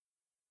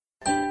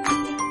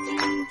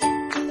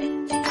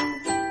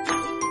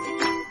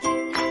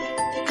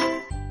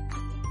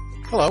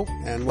Hello,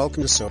 and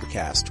welcome to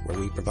Sobercast, where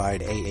we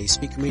provide AA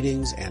speaker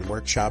meetings and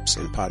workshops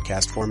in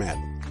podcast format.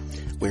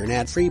 We're an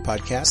ad-free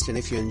podcast, and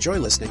if you enjoy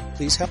listening,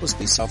 please help us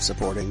be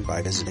self-supporting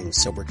by visiting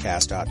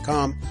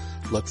Sobercast.com,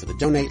 look for the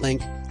donate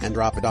link, and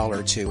drop $1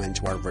 or $2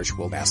 into our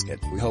virtual basket.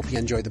 We hope you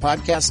enjoy the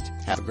podcast.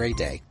 Have a great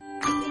day.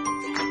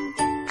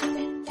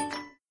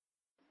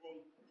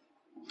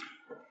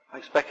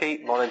 Thanks, Becky.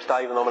 My name's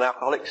Dave, and I'm an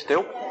alcoholic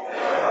still.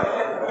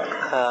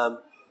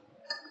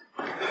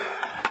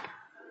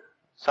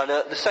 So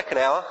the second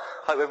hour,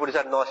 hope everybody's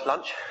had a nice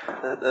lunch.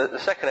 The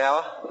second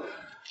hour,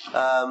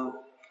 I'm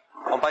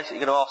basically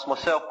going to ask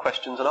myself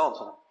questions and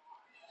answer them.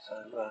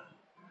 So,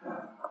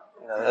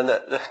 and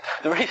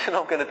the reason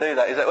I'm going to do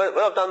that is that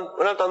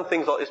when I've done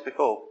things like this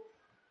before,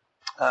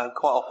 quite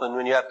often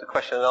when you have the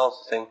question and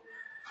answer thing,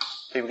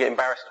 people get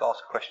embarrassed to ask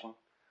a question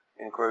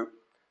in a group,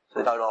 so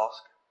they don't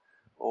ask.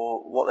 Or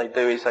what they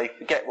do is they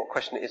forget what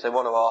question it is they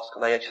want to ask,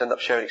 and they just end up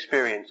sharing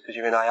experience because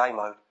you're in AA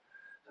mode.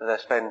 So they'll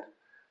spend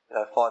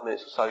 5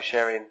 minutes or so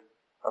sharing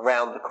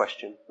around the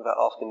question without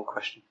asking the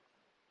question.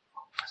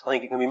 So I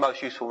think it can be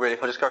most useful really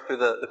if I just go through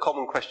the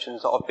common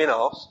questions that I've been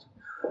asked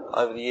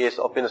over the years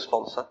that I've been a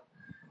sponsor,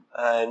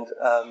 and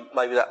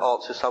maybe that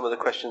answers some of the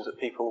questions that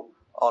people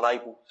aren't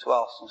able to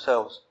ask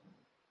themselves.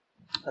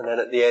 And then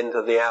at the end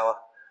of the hour,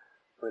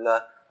 we'll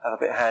have a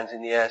bit of hands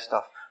in the air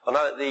stuff. I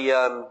know at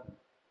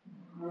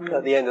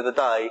the end of the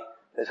day,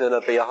 there's going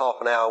to be a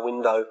half an hour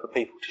window for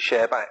people to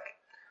share back.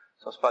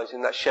 So I suppose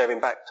in that sharing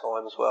back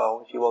time as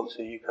well, if you want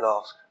to, you can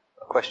ask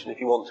a question if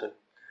you want to.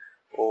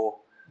 Or,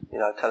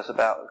 tell us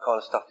about the kind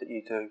of stuff that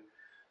you do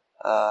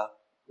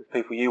with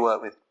people you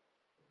work with.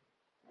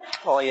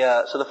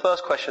 So the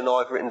first question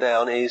I've written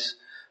down is,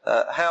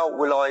 how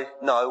will I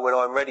know when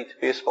I'm ready to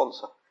be a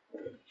sponsor?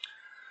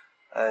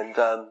 And,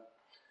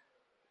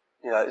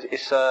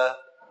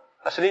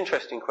 that's an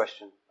interesting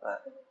question,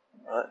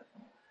 right?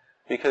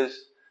 Because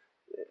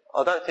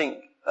I don't think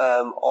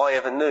I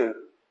ever knew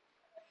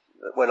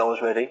when I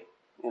was ready.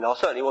 I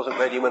certainly wasn't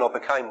ready when I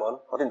became one.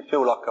 I didn't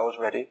feel like I was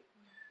ready.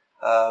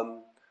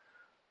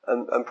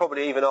 And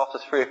probably even after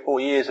 3 or 4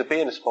 years of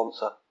being a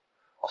sponsor,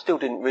 I still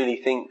didn't really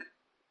think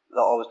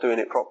that I was doing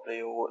it properly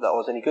or that I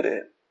was any good at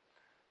it.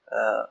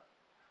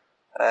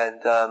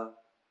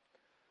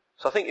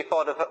 So I think if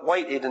I'd have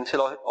waited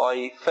until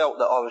I felt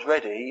that I was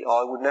ready,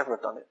 I would never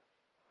have done it.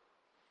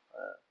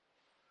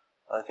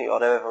 I don't think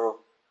I'd ever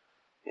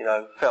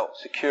felt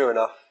secure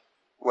enough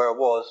where I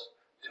was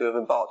to have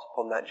embarked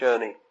upon that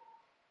journey.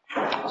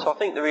 So I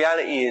think the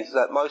reality is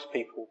that most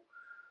people,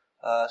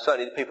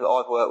 certainly the people that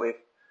I've worked with,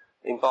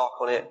 embark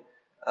on it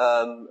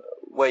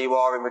where you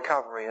are in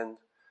recovery. And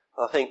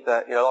I think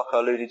that, like I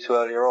alluded to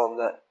earlier on,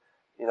 that,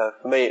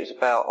 for me it was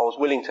about I was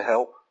willing to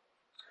help.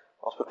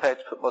 I was prepared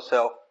to put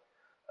myself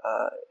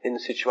in a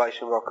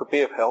situation where I could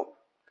be of help.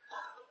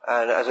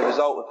 And as a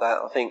result of that,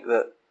 I think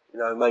that,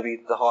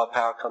 maybe the higher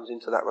power comes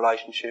into that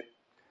relationship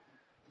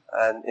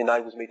and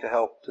enables me to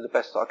help to the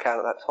best that I can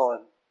at that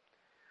time.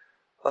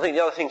 I think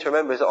the other thing to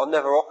remember is that I've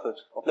never offered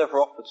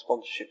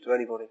sponsorship to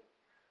anybody.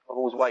 I've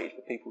always waited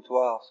for people to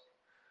ask.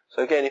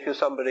 So again, if you're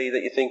somebody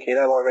that you're thinking,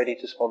 am I ready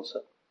to sponsor?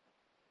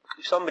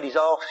 If somebody's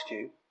asked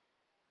you,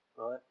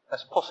 right,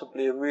 that's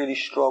possibly a really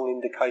strong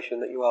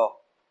indication that you are.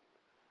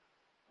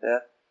 Yeah?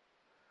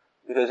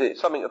 Because it's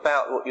something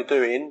about what you're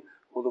doing,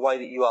 or the way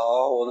that you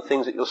are, or the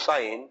things that you're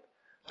saying,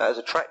 that has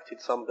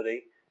attracted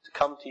somebody to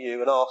come to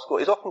you and ask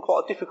what is often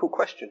quite a difficult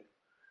question.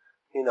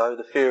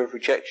 The fear of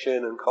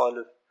rejection and kind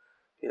of,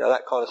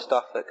 that kind of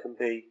stuff that can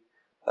be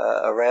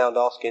around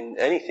asking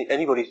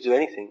anybody to do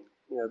anything,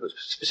 but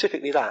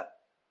specifically that,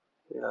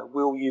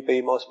 will you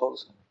be my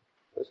sponsor?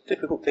 It's a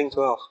difficult thing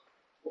to ask.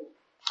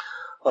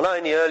 I know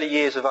in the early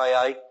years of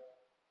AA,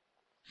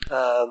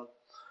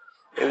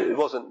 it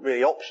wasn't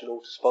really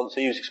optional to sponsor.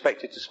 He was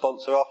expected to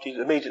sponsor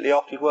immediately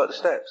after he'd worked the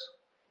steps.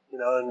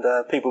 And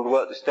people who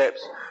worked the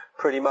steps,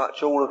 pretty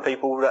much all the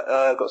people that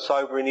got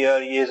sober in the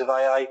early years of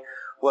AA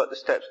worked the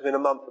steps within a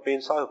month of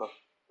being sober.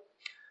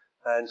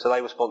 And so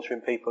they were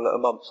sponsoring people at a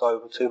month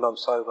sober, 2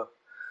 months sober.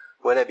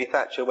 When Ebby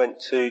Thatcher went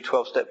to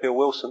 12-step Bill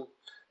Wilson,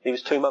 he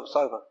was 2 months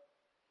sober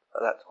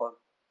at that time.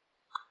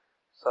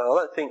 So I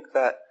don't think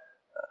that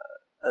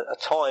a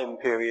time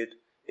period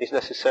is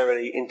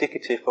necessarily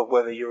indicative of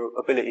whether your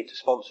ability to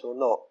sponsor or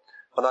not.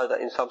 I know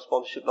that in some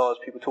sponsorship lines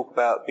people talk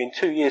about being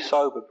 2 years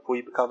sober before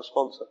you become a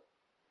sponsor.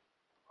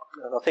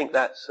 And I think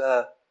that's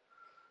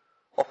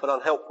often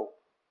unhelpful.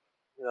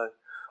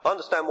 I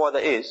understand why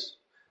that is.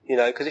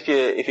 Because if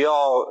you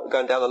are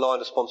going down the line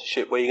of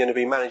sponsorship where you're going to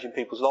be managing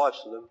people's lives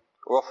for them,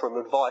 or offer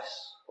them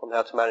advice on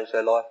how to manage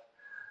their life,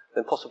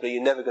 then possibly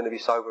you're never going to be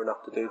sober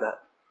enough to do that.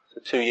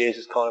 So 2 years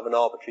is kind of an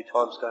arbitrary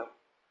timescale.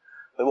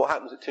 And what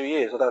happens at 2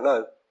 years? I don't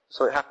know.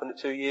 So it happened at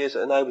 2 years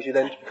that enables you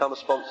then to become a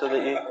sponsor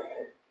that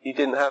you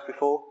didn't have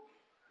before.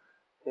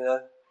 I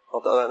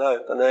don't know. I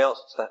don't know the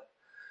answer to that.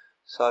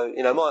 So,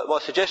 my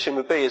suggestion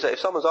would be is that if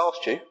someone's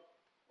asked you,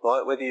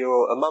 right, whether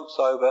you're a month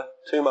sober,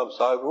 2 months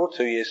sober, or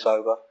 2 years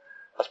sober,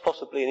 that's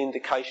possibly an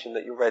indication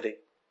that you're ready.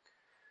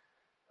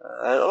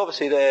 And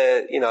obviously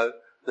the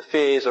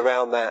fears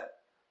around that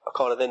are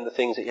kind of then the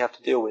things that you have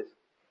to deal with,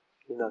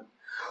 you know.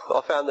 But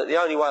I found that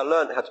the only way I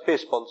learned how to be a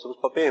sponsor was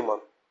by being one.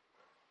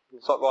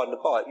 It's like riding a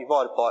bike. You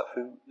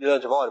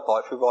learn to ride a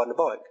bike through riding a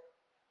bike.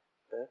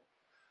 Yeah?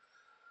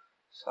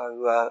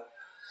 So,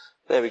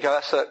 there we go.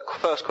 That's the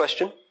first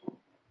question.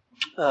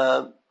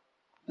 The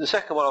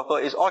second one I've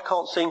got is, I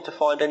can't seem to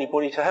find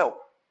anybody to help.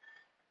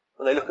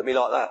 And they look at me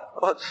like that.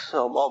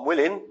 I'm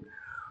willing.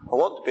 I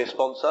want to be a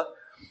sponsor,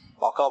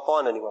 but I can't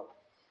find anyone.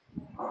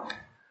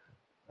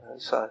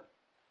 So,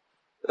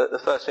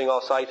 the first thing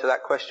I'll say to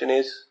that question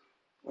is,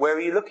 where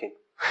are you looking?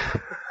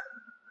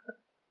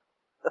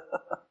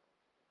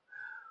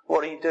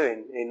 What are you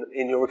doing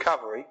in your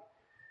recovery?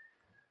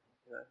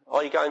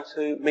 Are you going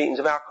to meetings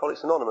of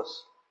Alcoholics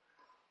Anonymous?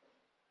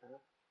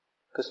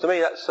 Because to me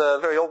that's a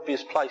very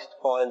obvious place to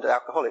find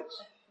alcoholics.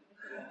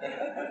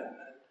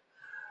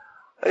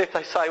 And if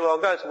they say, well,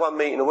 I'm going to one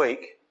meeting a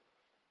week,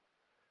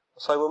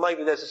 I'll say, well,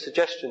 maybe there's a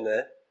suggestion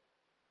there.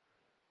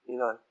 You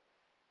know,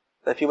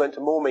 that if you went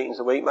to more meetings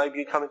a week, maybe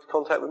you'd come into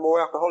contact with more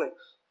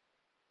alcoholics.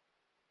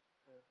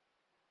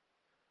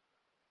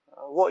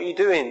 What are you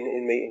doing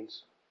in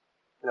meetings?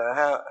 You know,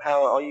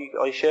 how are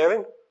you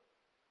sharing?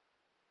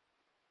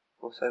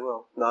 We'll say,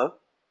 well, no.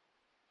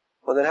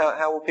 Well, then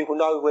how will people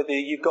know whether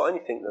you've got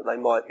anything that they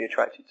might be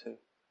attracted to?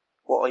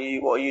 What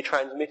are you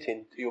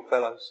transmitting to your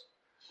fellows?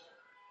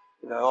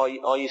 You know,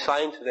 are you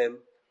saying to them,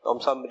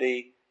 I'm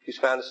somebody who's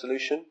found a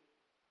solution,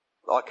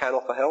 I can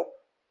offer help?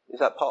 Is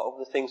that part of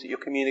the things that you're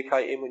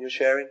communicating when you're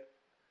sharing?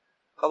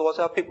 Otherwise,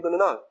 how are people going to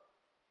know?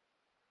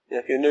 You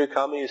know, if you're a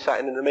newcomer, you're sat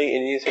in a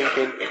meeting and you're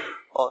thinking,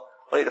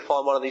 I need to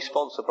find one of these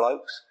sponsor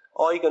blokes.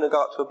 Are you going to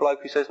go up to a bloke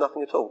who says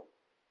nothing at all?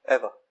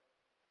 Ever?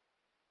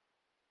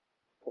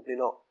 Probably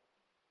not.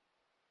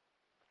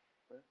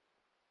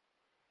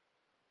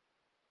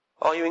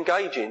 Are you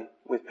engaging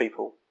with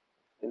people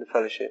in the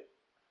fellowship?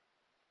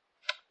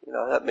 You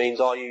know, that means,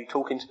 are you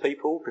talking to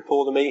people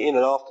before the meeting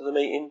and after the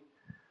meeting?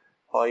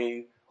 Are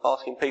you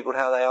asking people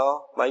how they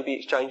are? Maybe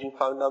exchanging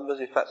phone numbers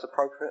if that's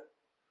appropriate.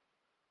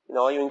 You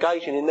know, are you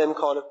engaging in them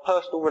kind of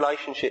personal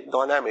relationship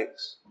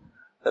dynamics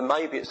that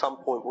maybe at some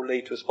point will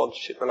lead to a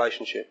sponsorship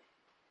relationship?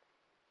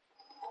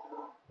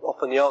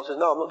 Often the answer is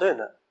no, I'm not doing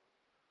that.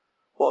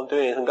 What I'm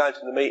doing is I'm going to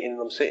the meeting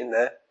and I'm sitting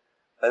there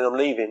and I'm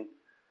leaving.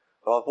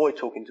 And I avoid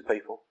talking to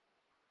people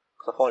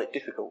because I find it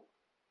difficult.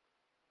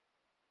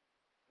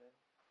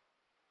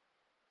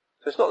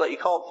 So it's not that you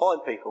can't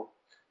find people.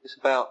 It's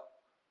about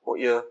what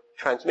you're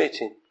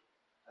transmitting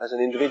as an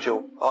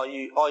individual. Are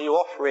you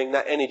offering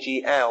that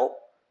energy out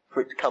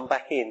for it to come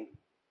back in?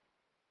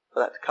 For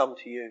that to come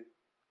to you?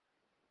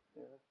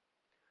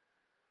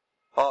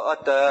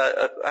 I'd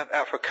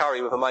out for a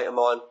curry with a mate of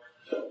mine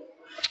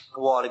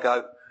a while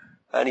ago,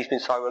 and he's been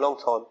sober a long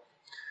time.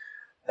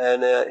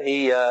 And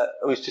he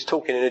was just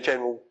talking in a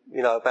general,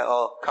 you know, about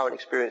our current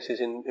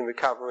experiences in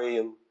recovery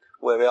and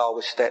where we are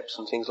with steps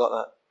and things like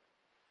that.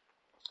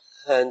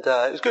 And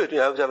it was good, you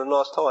know, I was having a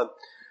nice time.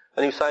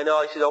 And he was saying, he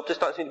said, I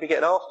just don't seem to be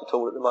getting asked at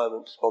all at the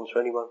moment to sponsor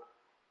anyone.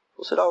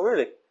 I said, oh,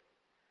 really?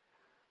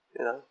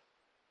 You know.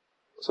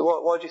 So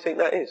why do you think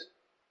that is?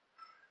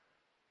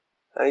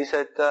 And he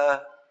said,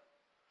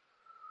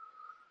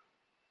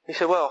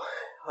 well,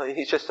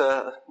 it's just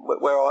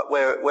where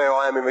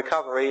I am in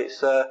recovery.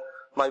 It's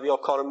maybe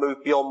I've kind of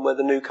moved beyond where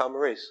the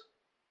newcomer is.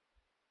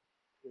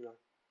 You know.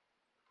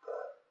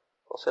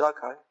 I said,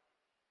 okay.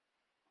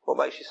 What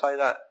makes you say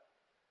that?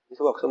 He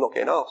said, well, because I'm not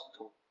getting asked at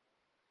all.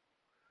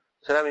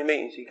 I said, how many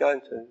meetings are you going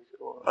to? He said,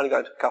 well, only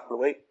going to a couple a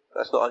week.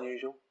 That's not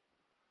unusual.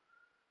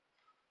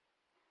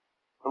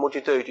 And what do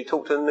you do? Do you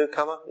talk to the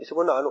newcomer? He said,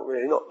 well, no, not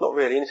really, not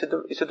really. And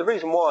he said, the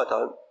reason why I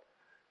don't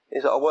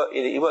is that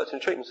he works in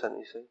a treatment centre,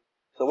 you see.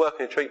 So I work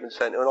in a treatment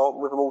centre and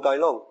I'm with them all day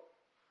long.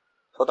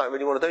 So I don't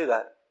really want to do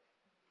that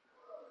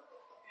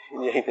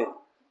in the evening.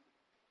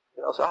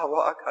 And I said, oh,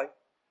 right, okay.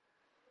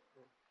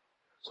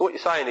 So what you're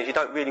saying is you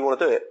don't really want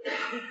to do it?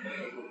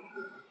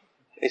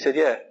 He said,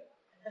 yeah.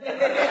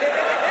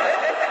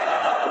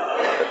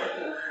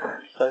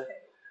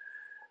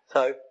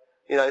 So,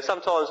 you know,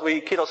 sometimes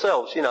we kid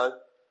ourselves, you know.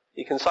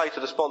 You can say to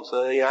the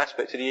sponsor, the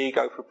aspect of the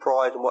ego for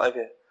pride and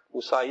whatever,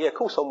 we'll say, yeah, of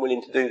course I'm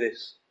willing to do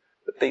this.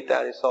 But deep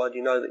down inside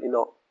you know that you're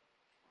not.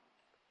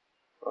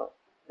 Right,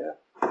 yeah.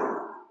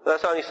 But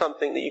that's only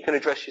something that you can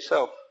address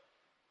yourself.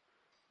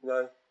 You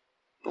know,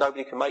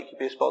 nobody can make you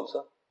be a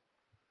sponsor.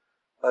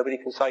 Nobody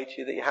can say to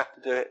you that you have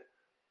to do it.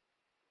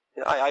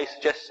 You know, AA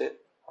suggests it.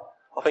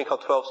 I think our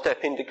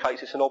 12-step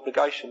indicates it's an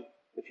obligation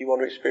if you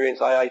want to experience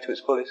AA to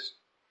its fullest.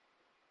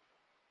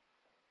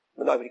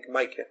 But nobody can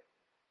make it.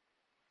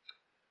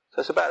 So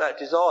it's about that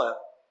desire.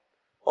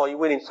 Are you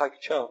willing to take a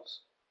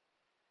chance?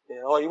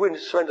 Yeah. Are you willing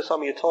to surrender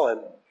some of your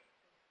time?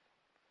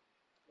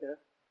 Yeah.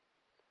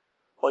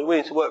 Are you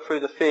willing to work through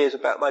the fears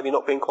about maybe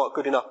not being quite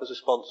good enough as a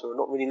sponsor and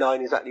not really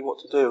knowing exactly what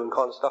to do and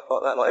kind of stuff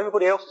like that, like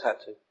everybody else has had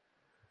to?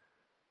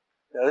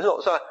 You know, there's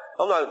not, so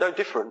I'm no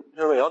different.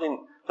 You know what I mean?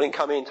 I didn't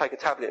come in and take a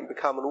tablet and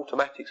become an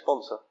automatic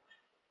sponsor.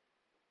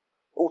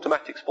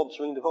 Automatic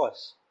sponsoring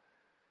device.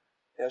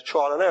 You know,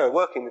 trial and error,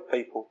 working with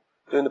people,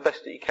 doing the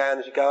best that you can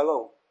as you go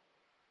along.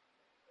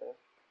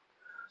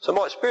 So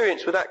my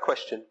experience with that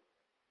question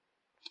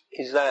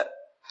is that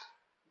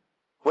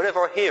whenever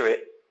I hear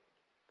it,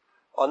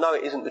 I know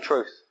it isn't the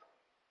truth.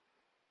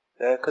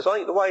 Because I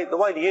think the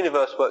way the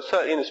universe works,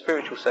 certainly in a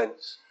spiritual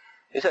sense,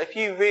 is that if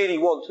you really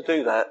want to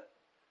do that,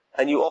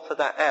 and you offer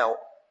that out,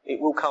 it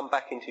will come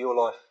back into your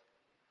life.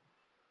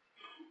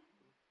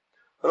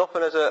 And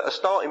often as a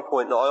starting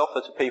point that I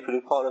offer to people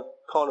who kind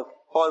of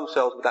find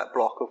themselves with that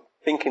block of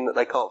thinking that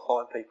they can't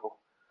find people,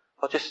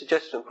 I just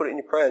suggest to them, put it in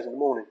your prayers in the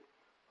morning.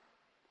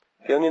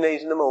 If you're on your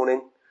knees in the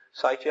morning,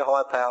 say to your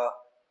higher power,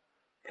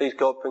 please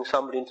God, bring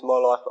somebody into my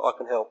life that I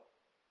can help.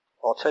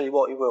 I'll tell you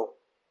what, he will.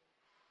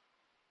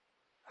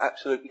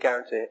 Absolutely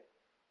guarantee it.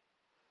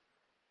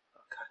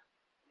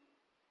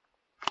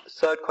 Okay.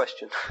 Third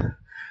question.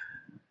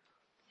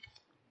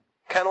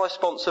 Can I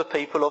sponsor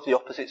people of the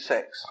opposite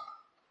sex?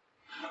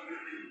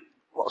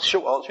 Well, the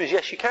short answer is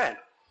yes, you can.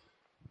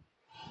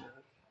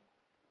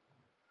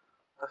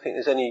 I don't think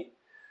there's any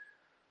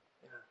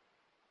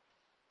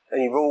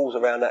rules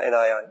around that in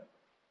AA.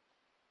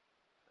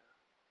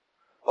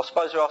 I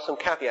suppose there are some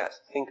caveats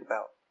to think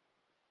about,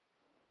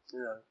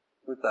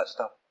 with that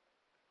stuff.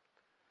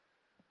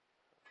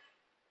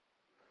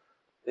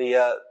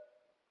 The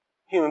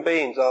human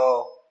beings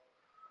are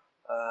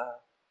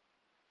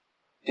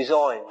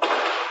designed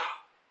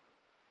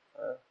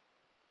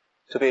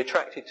to be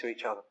attracted to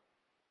each other.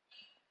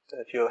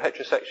 If you're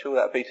heterosexual,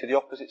 that would be to the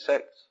opposite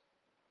sex.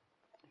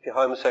 If you're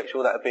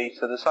homosexual, that would be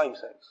to the same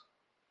sex.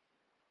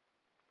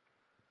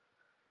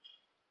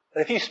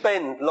 And if you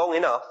spend long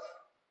enough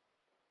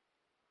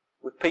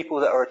with people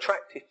that are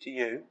attractive to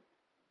you,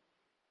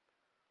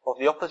 of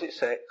the opposite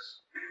sex,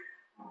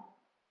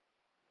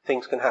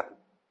 things can happen.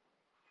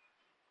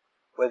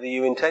 Whether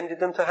you intended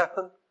them to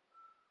happen,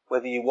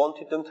 whether you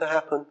wanted them to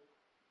happen,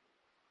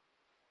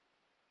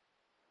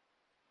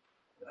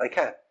 they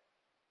can.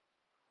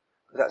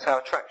 Because that's how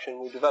attraction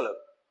will develop.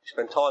 You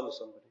spend time with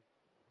somebody.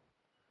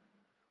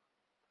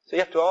 So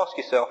you have to ask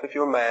yourself, if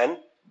you're a man,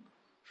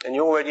 and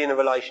you're already in a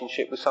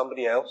relationship with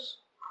somebody else,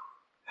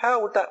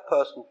 how would that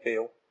person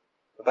feel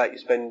about you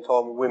spending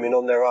time with women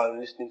on their own,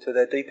 listening to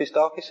their deepest,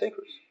 darkest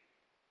secrets?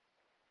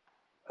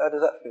 How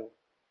does that feel?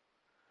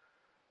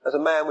 As a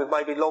man with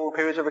maybe long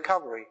periods of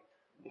recovery,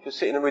 if you're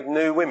sitting with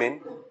new women,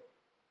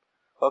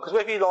 because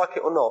whether you like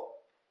it or not,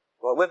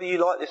 whether you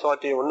like this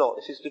idea or not,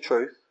 this is the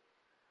truth,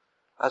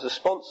 as a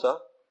sponsor,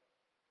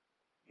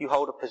 you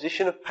hold a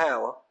position of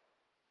power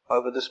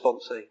over the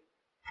sponsee.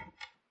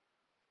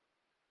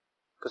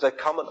 Because they've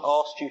come and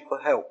asked you for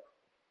help.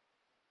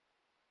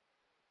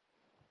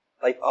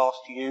 They've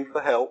asked you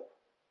for help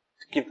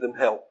to give them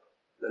help.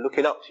 They're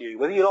looking up to you.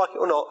 Whether you like it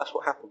or not, that's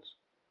what happens.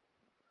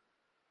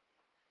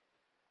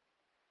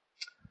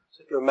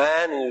 So if you're a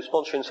man and you're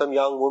sponsoring some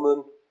young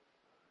woman,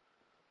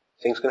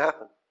 things can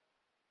happen.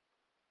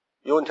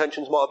 Your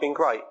intentions might have been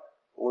great.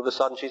 All of a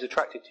sudden she's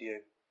attracted to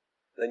you.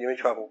 Then you're in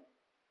trouble.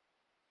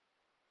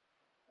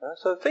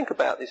 So think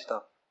about this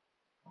stuff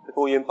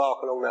before you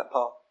embark along that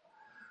path.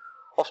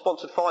 I've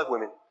sponsored 5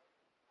 women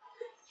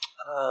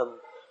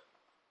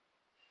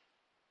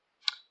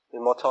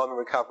in my time of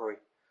recovery,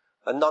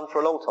 and none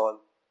for a long time.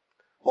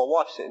 My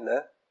wife's sitting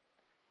there.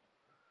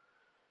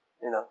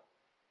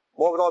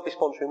 Why would I be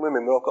sponsoring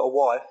women when I've got a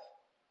wife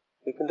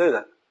who can do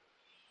that?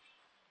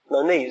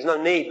 No need. There's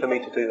no need for me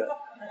to do that.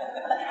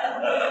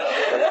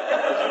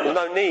 There's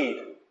no need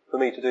for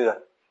me to do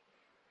that.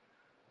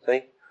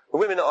 See? The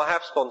women that I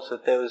have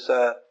sponsored, there was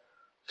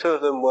 2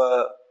 of them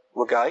were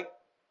gay,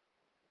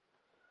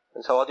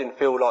 and so I didn't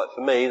feel like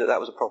for me that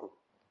was a problem.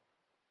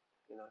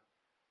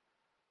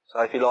 So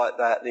if you like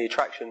that, the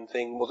attraction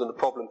thing wasn't a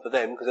problem for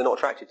them because they're not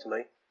attracted to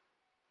me.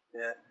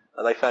 Yeah,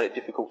 and they found it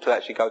difficult to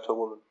actually go to a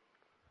woman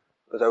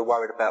because they were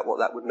worried about what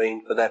that would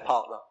mean for their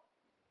partner.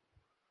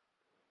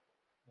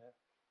 Yeah.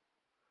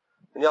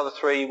 And the other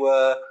 3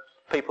 were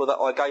people that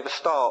I gave a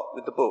start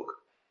with the book.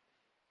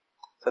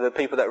 So they're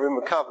people that were in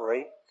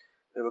recovery,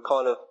 who were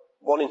kind of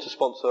wanting to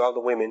sponsor other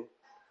women,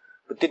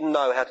 but didn't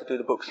know how to do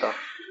the book stuff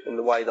in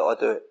the way that I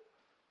do it.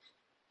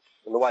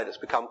 In the way that's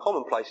become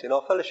commonplace in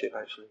our fellowship,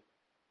 actually.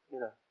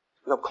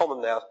 It's become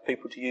common now for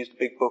people to use the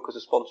big book as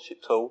a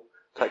sponsorship tool,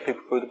 to take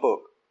people through the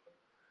book.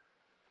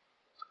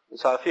 And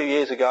so a few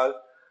years ago,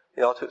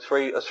 I took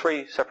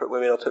 3 separate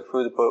women I took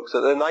through the book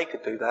so that then they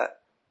could do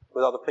that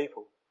with other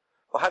people.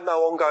 I had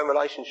no ongoing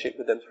relationship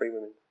with them 3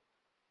 women.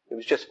 It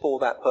was just for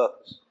that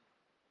purpose.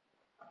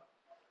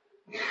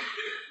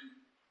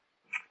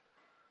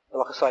 And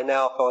like I say,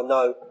 now I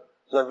know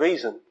there's no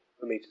reason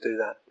for me to do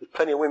that. There's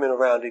plenty of women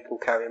around who can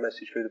carry a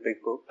message through the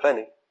big book.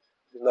 Plenty.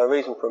 There's no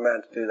reason for a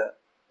man to do that.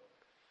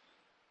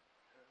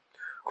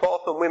 Quite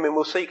often women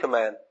will seek a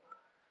man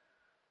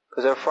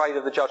because they're afraid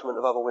of the judgment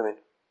of other women.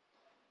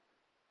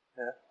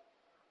 Yeah?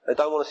 They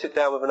don't want to sit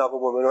down with another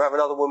woman or have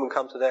another woman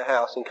come to their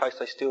house in case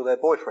they steal their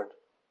boyfriend.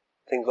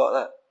 Things like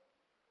that.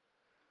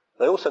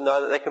 They also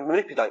know that they can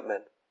manipulate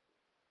men.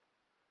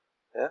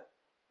 Yeah?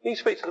 You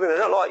speak to the women,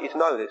 they don't like you to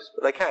know this,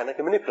 but they can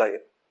manipulate you.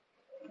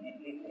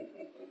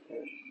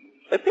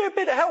 They appear a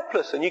bit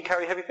helpless and you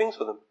carry heavy things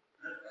for them.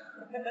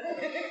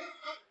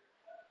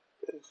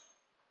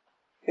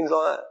 things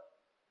like that.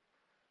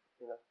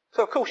 You know.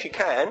 So of course you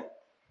can,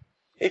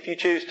 if you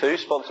choose to,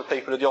 sponsor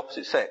people of the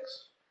opposite sex.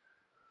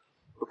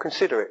 But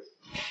consider it.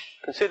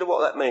 Consider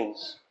what that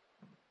means.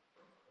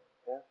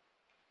 Yeah?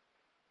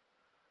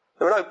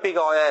 There are no big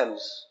I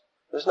ams.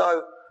 There's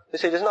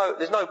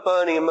no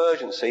burning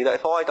emergency that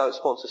if I don't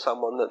sponsor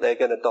someone that they're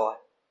going to die.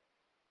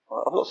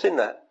 I've not seen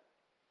that.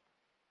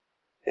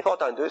 If I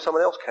don't do it,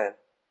 someone else can.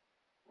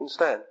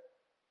 Understand?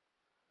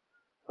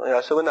 You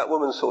know, so when that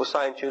woman's sort of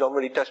saying to you, I'm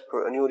really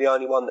desperate and you're the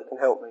only one that can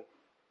help me,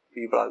 for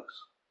you blokes.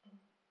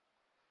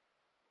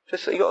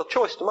 Just, you've got a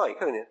choice to make,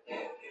 haven't you?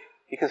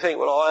 You can think,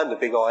 well, I am the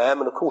big I am,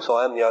 and of course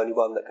I am the only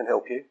one that can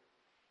help you.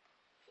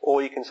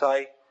 Or you can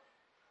say,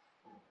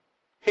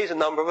 here's a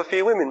number of a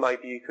few women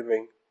maybe you could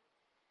ring.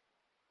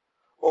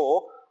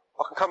 Or,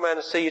 I can come round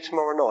and see you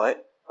tomorrow night,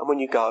 and when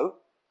you go,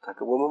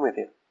 take a woman with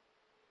you.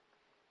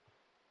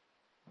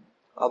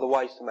 Other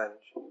ways to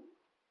manage.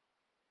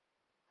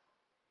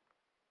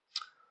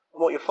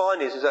 And what you'll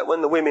find is that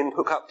when the women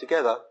hook up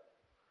together,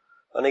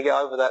 and they get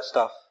over that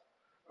stuff,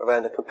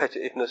 around the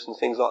competitiveness and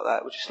things like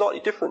that, which is slightly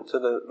different to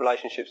the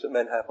relationships that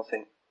men have, I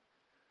think.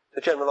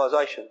 The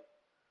generalisation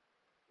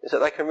is that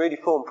they can really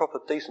form proper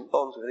decent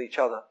bonds with each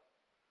other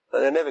that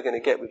they're never going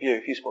to get with you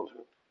if you sponsor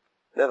them.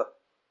 Never.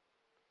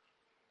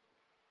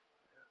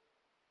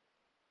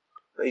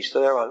 But each to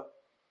their own.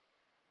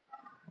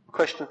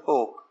 Question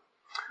 4.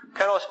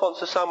 Can I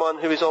sponsor someone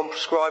who is on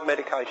prescribed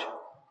medication?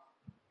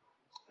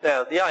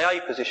 Now, the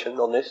AA position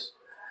on this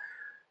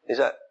is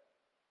that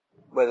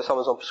whether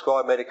someone's on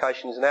prescribed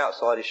medication is an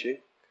outside issue,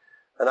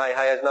 and AA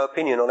has no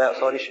opinion on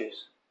outside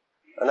issues.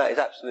 And that is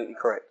absolutely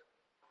correct.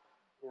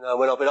 You know,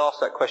 when I've been asked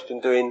that question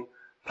doing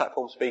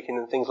platform speaking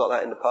and things like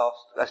that in the past,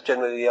 that's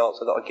generally the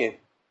answer that I give.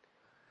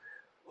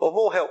 Well,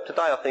 more help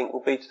today, I think,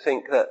 will be to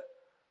think that,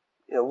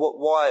 you know,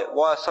 why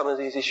are some of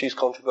these issues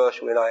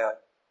controversial in AA?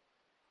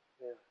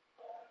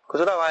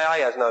 Because although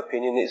AA has no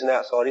opinion, it's an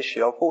outside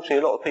issue. Unfortunately,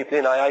 a lot of people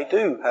in AA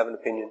do have an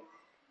opinion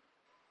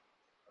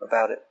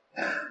about it.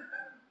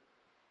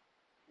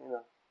 You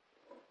know.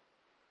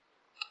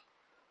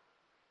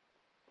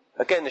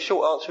 Again, the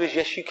short answer is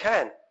yes, you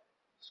can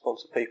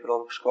sponsor people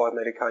on prescribed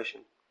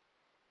medication.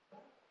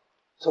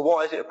 So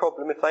why is it a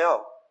problem if they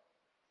are?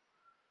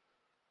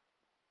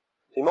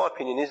 See, my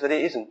opinion is that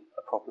it isn't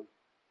a problem.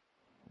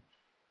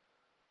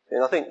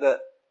 And I think that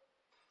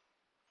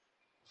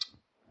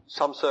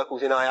some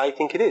circles in AA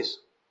think it is.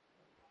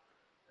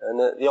 And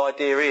the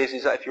idea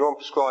is that if you're on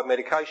prescribed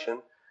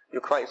medication,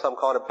 you're creating some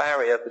kind of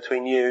barrier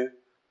between you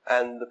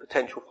and the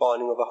potential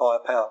finding of a higher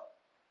power.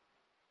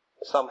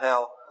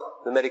 Somehow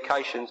the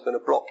medication's going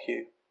to block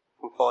you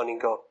from finding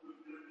God.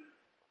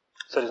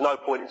 So there's no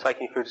point in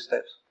taking you through the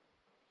steps.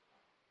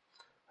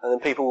 And then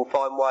people will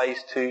find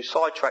ways to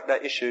sidetrack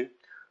that issue,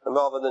 and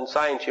rather than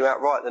saying to you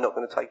outright they're not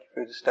going to take you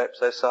through the steps,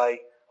 they say,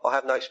 I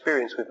have no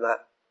experience with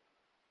that.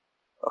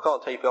 I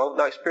can't take you, I have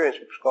no experience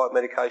with prescribed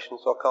medication,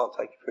 so I can't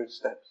take you through the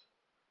steps.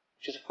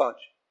 Which is a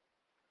fudge.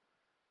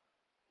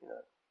 You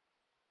know.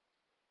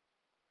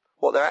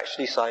 What they're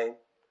actually saying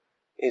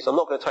is, I'm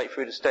not going to take you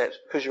through the steps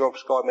because you're on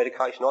prescribed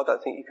medication, I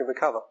don't think you can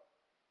recover.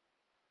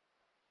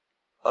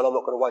 And I'm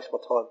not going to waste my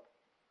time.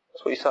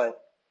 That's what he's saying.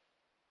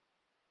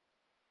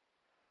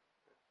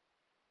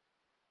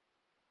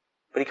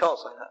 But he can't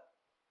say that.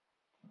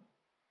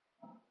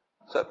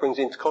 So that brings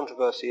into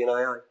controversy in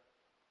AA.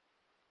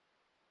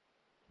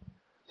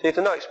 See, if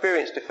the no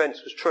experience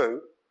defence was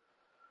true,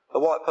 a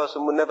white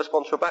person would never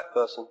sponsor a black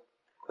person.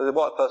 Because the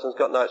white person's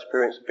got no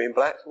experience of being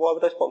black, so why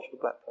would they sponsor a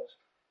black person?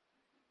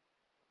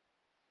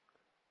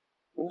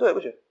 You wouldn't do it,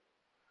 would you?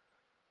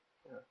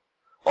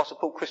 Yeah. I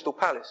support Crystal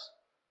Palace.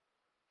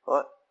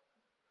 Right?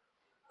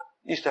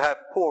 Used to have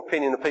poor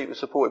opinion of people who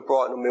supported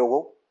Brighton and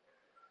Millwall.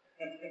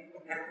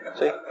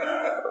 See?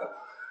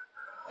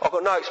 I've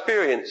got no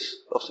experience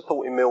of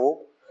supporting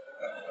Millwall.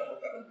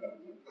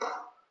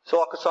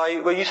 So I could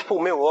say, well, you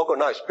support Millwall, I've got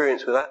no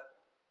experience with that,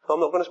 so I'm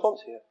not going to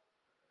sponsor you.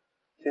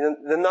 See,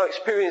 the no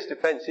experience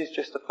defence is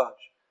just a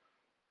fudge.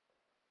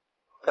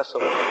 That's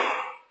all.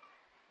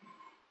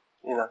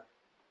 You know.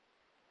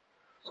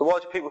 So why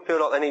do people feel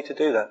like they need to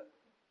do that?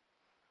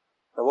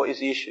 And what is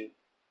the issue?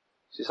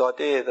 It's this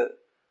idea that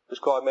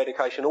prescribed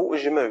medication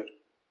alters your mood.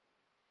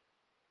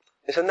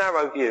 It's a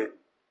narrow view.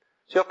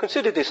 See, I've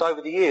considered this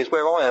over the years,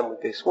 where I am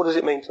with this. What does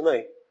it mean to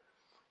me?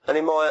 And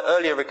in my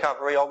earlier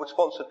recovery, I would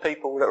sponsor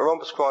people that were on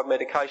prescribed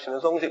medication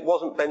as long as it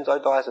wasn't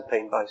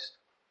benzodiazepine based.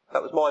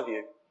 That was my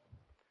view.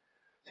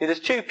 See, there's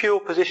two pure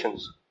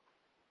positions.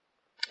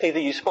 Either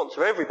you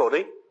sponsor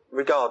everybody,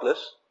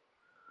 regardless,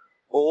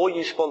 or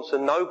you sponsor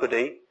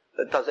nobody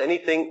that does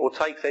anything or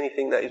takes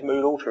anything that is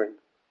mood altering.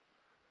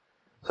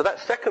 So that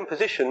second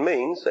position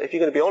means that if you're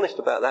going to be honest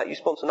about that, you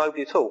sponsor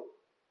nobody at all.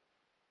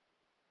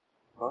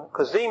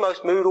 Because the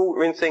most mood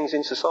altering things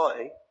in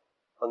society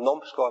are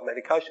non-prescribed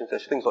medications.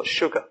 There's things like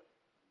sugar,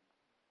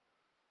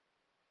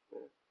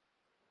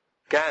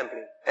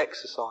 gambling,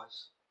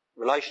 exercise,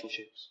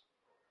 relationships.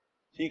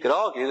 So you could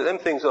argue that them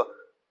things are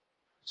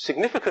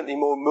significantly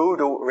more mood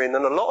altering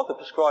than a lot of the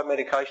prescribed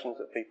medications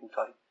that people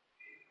take.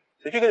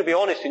 So if you're going to be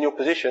honest in your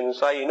position and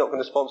say you're not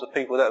going to sponsor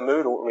people that are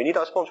mood altering, you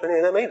don't sponsor any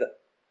of them either.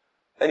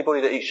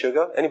 Anybody that eats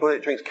sugar, anybody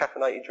that drinks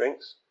caffeinated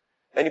drinks,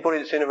 anybody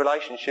that's in a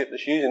relationship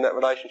that's using that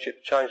relationship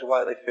to change the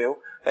way that they feel,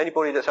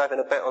 anybody that's having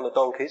a bet on the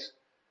donkeys.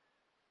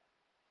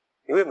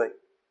 You with me?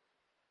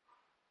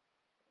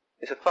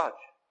 It's a fudge.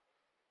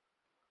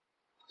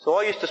 So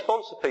I used to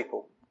sponsor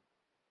people,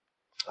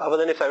 other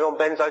than if they were on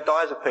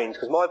benzodiazepines,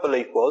 because my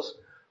belief was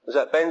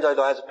that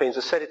benzodiazepines,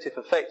 the sedative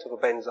effect of a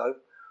benzo,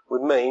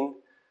 would mean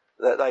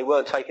that they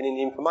weren't taking in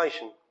the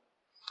information.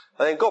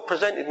 And then God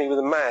presented me with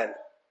a man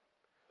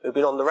who'd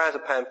been on the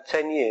Razapam for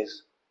 10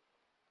 years.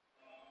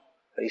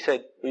 And he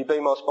said, will you be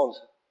my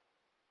sponsor?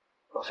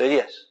 I said,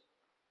 yes.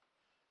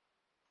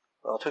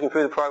 And I took him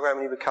through the program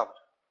and he recovered.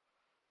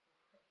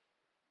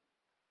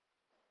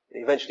 He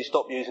eventually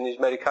stopped using his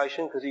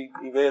medication because he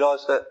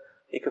realised that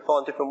he could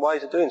find different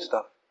ways of doing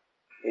stuff.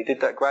 He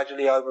did that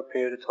gradually over a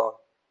period of time.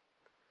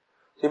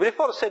 See, but if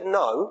I'd have said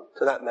no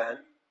to that man,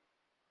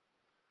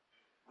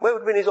 where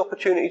would have been his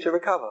opportunity to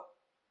recover?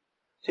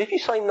 See, if you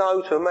say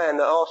no to a man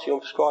that asks you on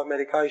prescribed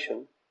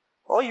medication,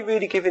 are you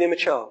really giving him a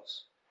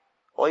chance?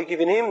 Are you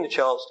giving him the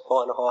chance to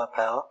find a higher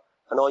power?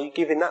 And are you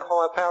giving that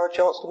higher power a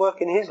chance to work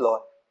in his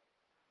life?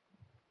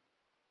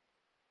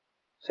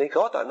 See,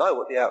 because I don't know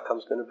what the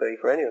outcome's going to be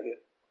for any of you.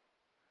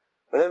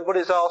 When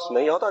everybody's asked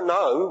me, I don't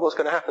know what's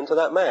going to happen to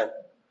that man.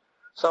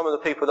 Some of the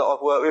people that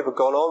I've worked with have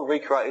gone on,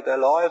 recreated their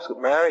lives,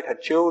 got married, had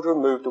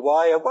children, moved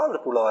away, had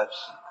wonderful lives.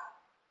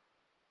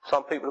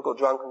 Some people have got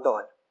drunk and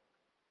died.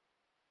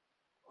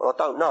 Well, I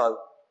don't know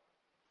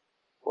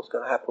what's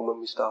going to happen when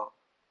we start.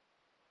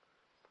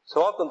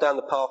 So I've gone down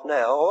the path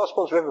now. I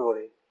sponsor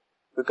everybody,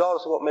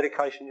 regardless of what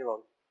medication you're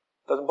on.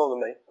 Doesn't bother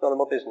me. It's none of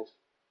my business.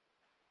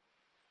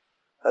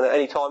 And at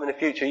any time in the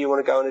future you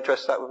want to go and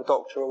address that with a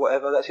doctor or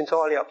whatever, that's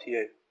entirely up to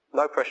you.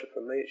 No pressure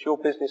from me. It's your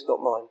business,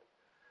 not mine.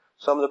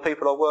 Some of the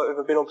people I work with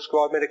have been on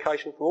prescribed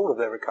medication for all of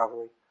their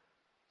recovery.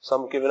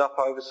 Some have given up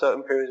over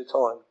certain periods of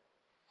time.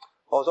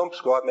 I was on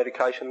prescribed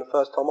medication the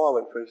first time I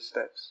went through the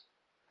steps.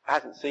 It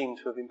hasn't seemed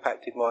to have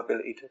impacted my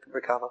ability to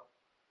recover.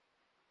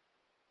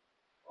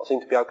 I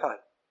seem to be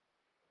okay.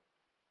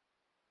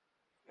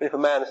 But if a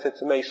man has said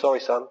to me,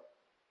 sorry son,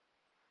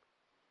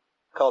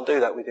 can't do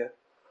that with you,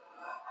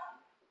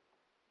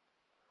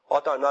 I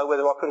don't know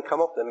whether I could have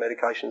come off them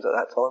medications at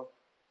that time.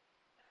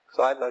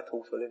 Because I had no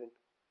tools for living.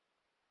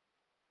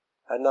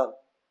 I had none.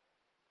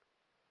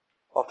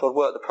 After I'd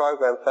worked the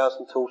program, found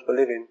some tools for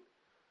living,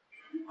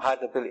 I had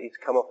the ability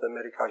to come off them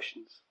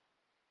medications.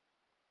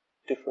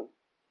 Different.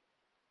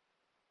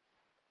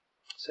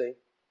 See?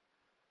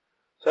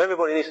 So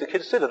everybody needs to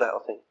consider that, I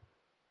think.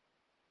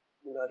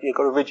 You know, if you've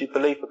got a rigid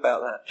belief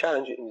about that,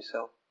 challenge it in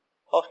yourself.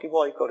 Ask you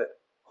why you've got it.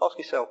 Ask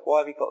yourself, why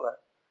have you got that?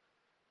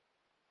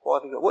 Why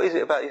have you got? What is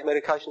it about these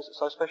medications that's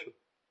so special?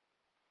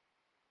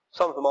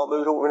 Some of them aren't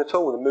mood altering at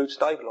all, they're mood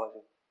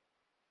stabilising.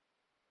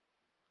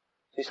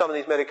 See, some of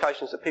these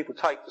medications that people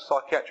take for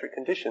psychiatric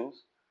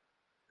conditions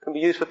can be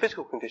used for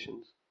physical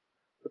conditions.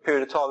 For a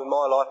period of time in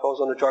my life I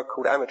was on a drug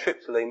called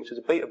amitriptyline, which is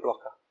a beta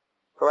blocker,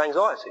 for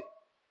anxiety.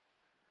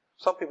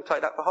 Some people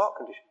take that for heart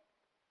conditions.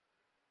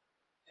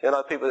 See, I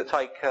know people that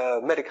take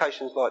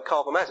medications like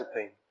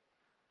carbamazepine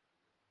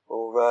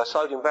or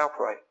sodium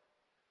valproate,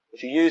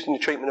 which are used in the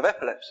treatment of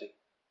epilepsy,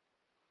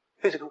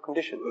 physical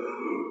condition.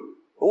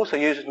 Also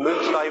used as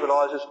mood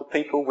stabilisers for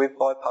people with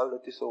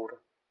bipolar disorder.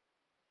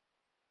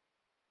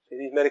 See,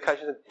 these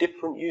medications have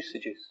different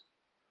usages.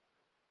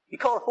 You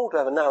can't afford to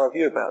have a narrow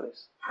view about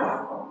this.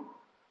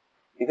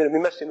 You're going to be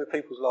messing with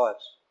people's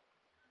lives.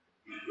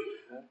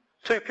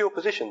 Two pure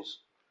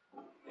positions,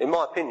 in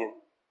my opinion.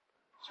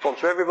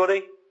 Sponsor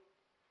everybody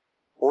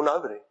or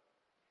nobody.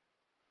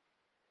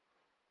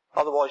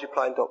 Otherwise you're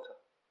playing doctor.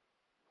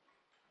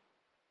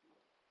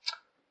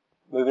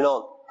 Moving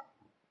on.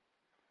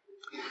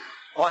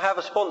 I have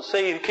a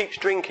sponsee who keeps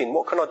drinking.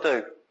 What can I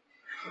do?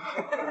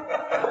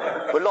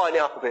 We're lighting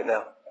it up a bit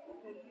now.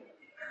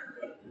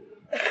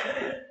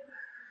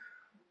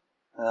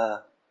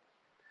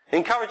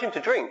 Encourage him to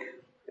drink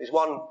is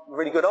one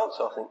really good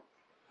answer, I think.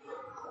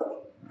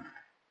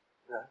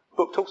 The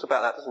book talks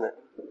about that, doesn't it?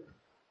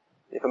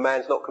 If a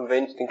man's not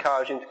convinced,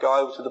 encourage him to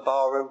go over to the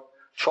bar room,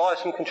 try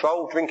some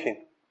controlled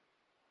drinking.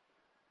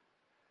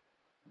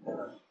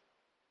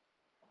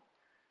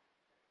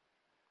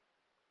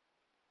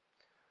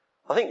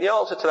 I think the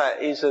answer to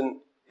that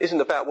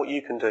isn't about what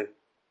you can do.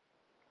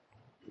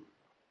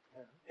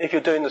 If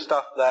you're doing the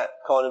stuff that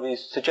kind of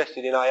is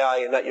suggested in AA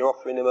and that you're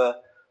offering him a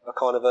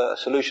kind of a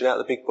solution out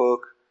of the big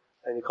book,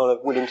 and you're kind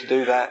of willing to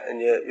do that, and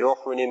you're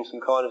offering him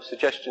some kind of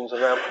suggestions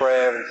around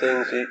prayer and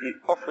things, you're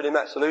offering him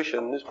that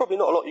solution, there's probably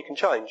not a lot you can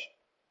change.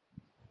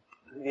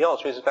 The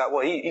answer is about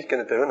what he's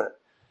going to do, isn't it?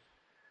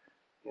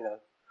 You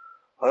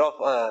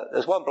know.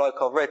 There's one bloke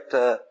I've read,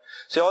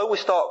 see, I always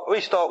start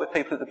with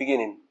people at the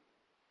beginning.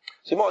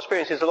 See, my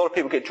experience is a lot of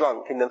people get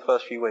drunk in the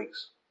first few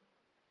weeks.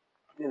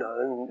 You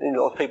know, and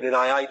a lot of people in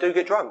AA do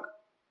get drunk.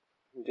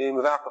 You're dealing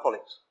with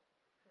alcoholics.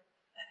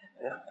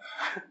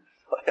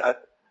 Yeah.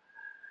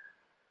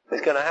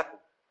 It's going to happen.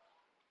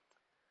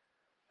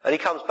 And he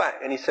comes back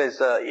and he says,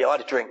 yeah, I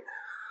had a drink.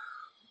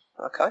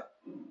 Okay.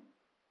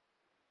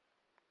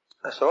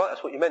 That's alright,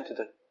 that's what you're meant to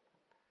do.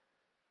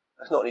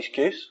 That's not an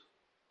excuse.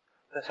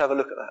 Let's have a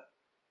look at that.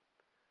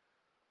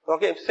 I'll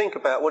get him to think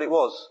about what it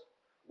was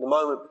the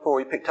moment before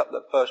he picked up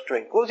that first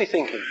drink. What was he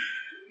thinking?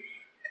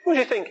 What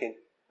was he thinking?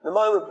 The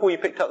moment before you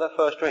picked up that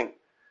first drink.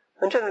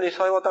 And generally you say,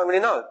 well, I don't really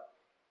know.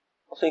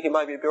 I was thinking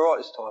maybe it'd be alright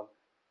this time.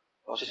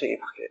 I was just thinking,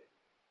 fuck it.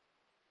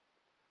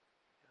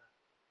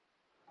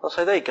 I'll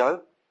say, there you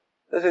go.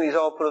 There's an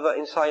example of that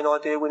insane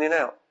idea winning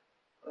out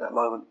at that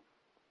moment.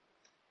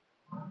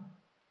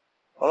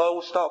 And I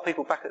always start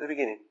people back at the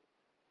beginning,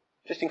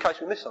 just in case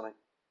we miss something.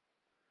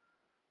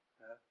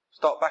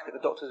 Start back at the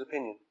doctor's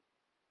opinion.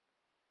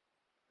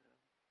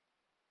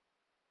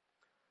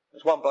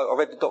 There's one bloke I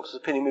read the doctor's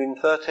opinion with him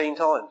 13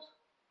 times.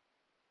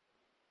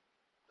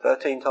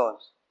 13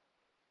 times.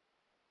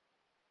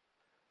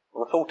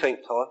 On the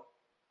 14th time,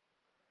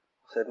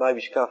 I said, maybe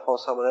you should go and find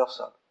someone else,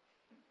 son.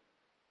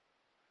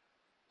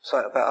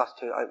 Something about us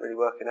two ain't really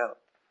working out.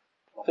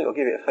 I think I'll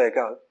give it a fair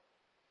go.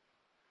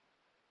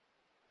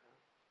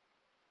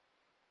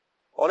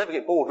 I'll never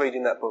get bored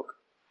reading that book.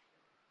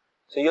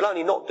 So you'll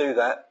only not do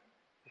that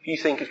if you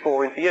think it's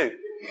boring for you.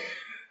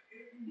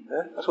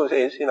 Yeah? That's what it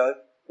is, you know.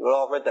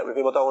 Well, I've read that with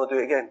him, I don't want to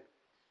do it again.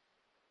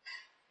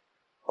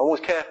 I'm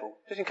always careful.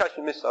 Just in case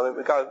we miss something,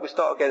 we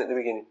start again at the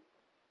beginning.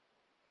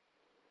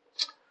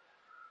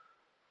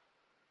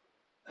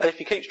 And if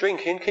he keeps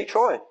drinking, keep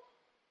trying.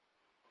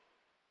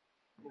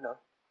 You know.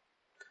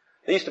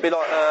 It used to be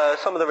like,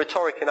 some of the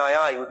rhetoric in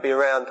AA would be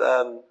around,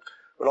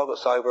 when I got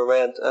sober,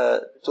 around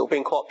sort of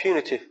being quite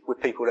punitive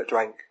with people that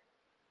drank.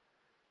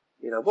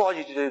 You know, why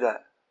did you do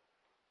that?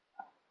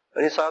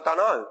 And he'd say, I don't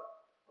know.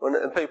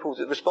 And people's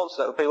response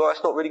to that would be, well,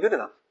 that's not really good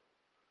enough.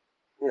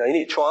 You know, you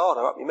need to try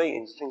harder up your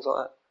meetings, things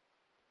like that.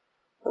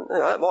 And, you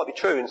know, that might be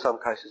true in some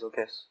cases, I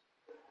guess.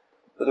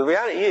 But the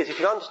reality is, if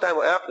you understand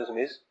what alcoholism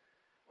is,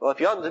 well, if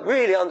you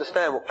really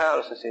understand what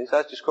powerlessness is,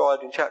 as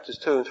described in chapters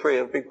 2 and 3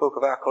 of the big book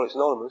of Alcoholics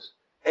Anonymous,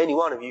 any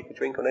one of you could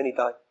drink on any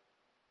day.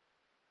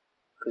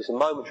 Because it's a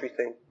momentary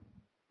thing.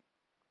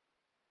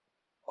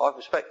 I have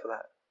respect for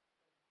that.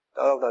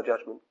 I have no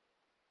judgment.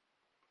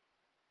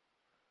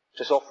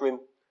 Just offer him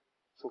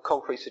some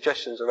concrete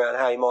suggestions around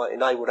how he might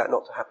enable that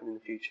not to happen in the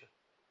future.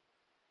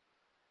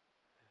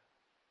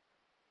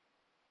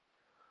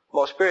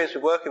 My experience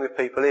with working with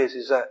people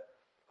is that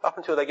up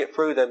until they get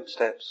through them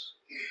steps,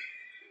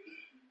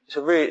 it's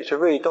a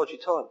really dodgy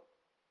time.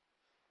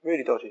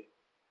 Really dodgy.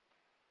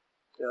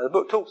 You know, the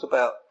book talks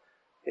about,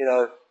 you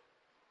know,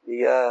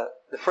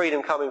 the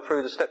freedom coming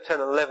through the step 10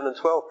 and 11 and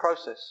 12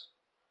 process,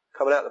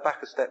 coming out the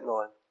back of step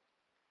 9.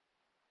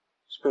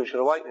 Spiritual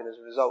awakening as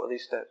a result of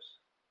these steps.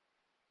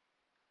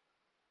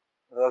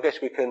 And I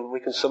guess we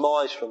can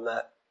surmise from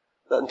that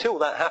until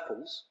that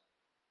happens,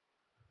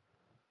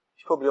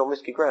 he's probably on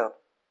risky ground.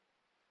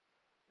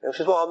 Which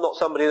is why I'm not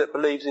somebody that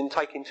believes in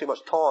taking too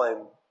much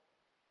time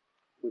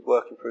with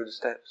working through the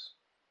steps.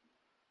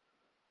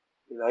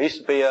 You know, there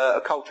used to be a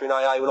culture in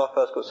AA when I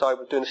first got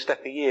sober, doing a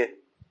step a year.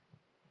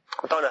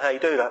 I don't know how you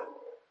do that.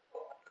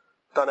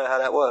 Don't know how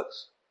that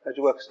works. How do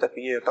you work a step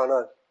a year? I don't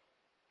know.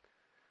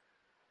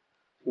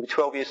 You'll be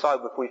 12 years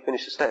sober before you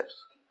finish the steps.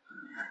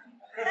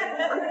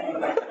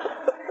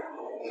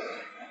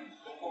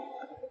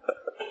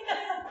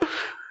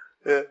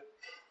 Yeah.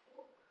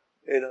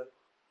 You know.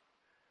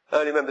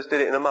 Early members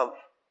did it in a month.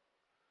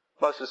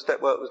 Most of the step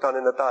work was done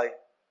in a day.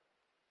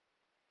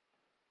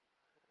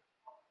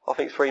 I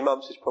think 3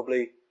 months is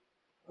probably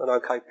an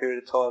okay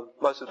period of time.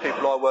 Most of the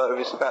people I work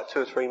with, it's about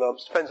 2 or 3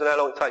 months. Depends on how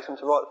long it takes them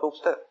to write the full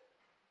step.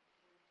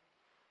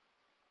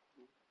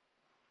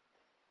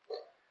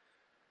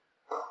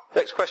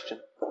 Next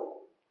question.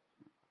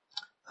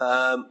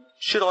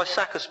 Should I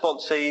sack a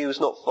sponsee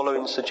who's not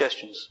following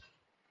suggestions?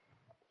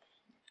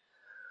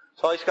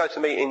 So I used to go to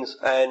meetings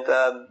and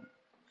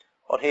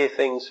I'd hear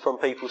things from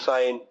people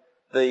saying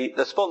the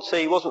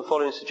sponsee wasn't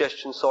following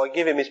suggestions, so I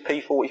give him his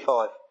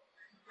P45.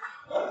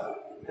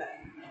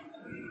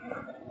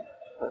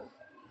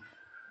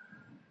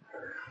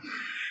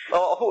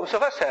 I thought to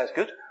myself, that sounds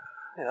good.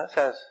 You know, that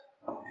sounds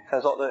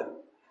like the,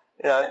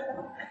 you know,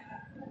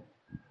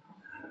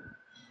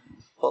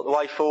 like the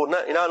way forward and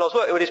that, you know. And I was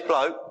working with this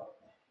bloke,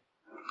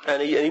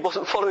 and he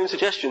wasn't following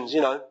suggestions,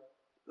 you know.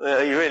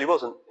 He really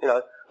wasn't, you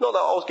know. Not that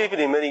I was giving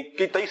him any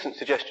decent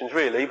suggestions,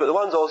 really, but the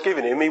ones I was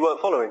giving him, he weren't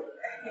following.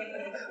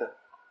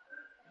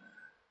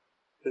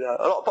 You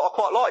know, but I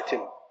quite liked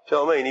him. Do you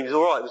know what I mean? He was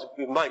all right. He was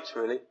with mates,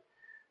 really,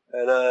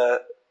 and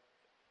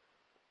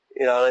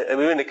you know, and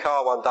we were in the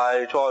car one day, we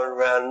were driving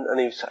around, and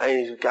he was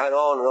going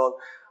on and on.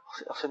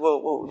 I said,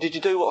 well, did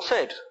you do what I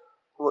said?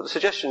 What the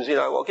suggestions, you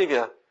know, what I give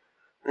you?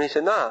 And he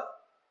said, no.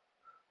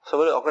 So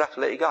well, look, I'm going to have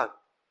to let you go.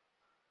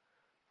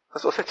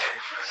 That's what I said to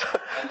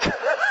him.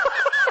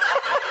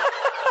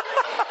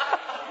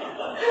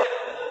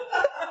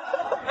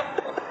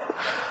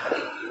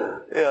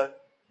 You know,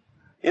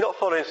 you're not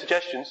following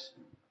suggestions.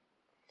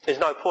 There's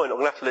no point. I'm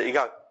going to have to let you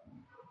go.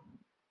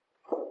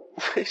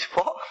 He said,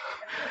 what?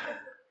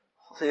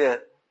 I said, yeah.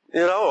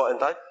 You know, all right,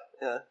 then, Dave.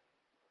 Yeah.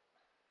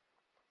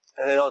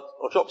 And then I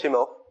dropped him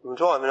off, and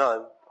driving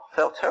home, I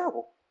felt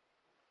terrible.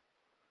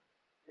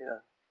 You know.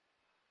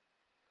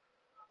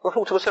 And I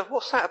thought to myself,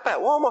 what's that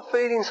about? Why am I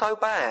feeling so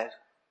bad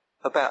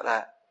about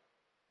that?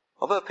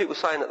 I've heard people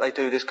saying that they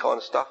do this kind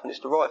of stuff and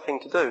it's the right thing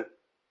to do.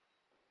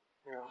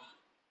 You know.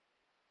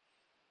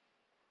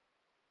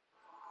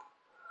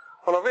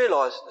 And I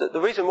realised that the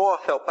reason why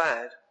I felt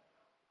bad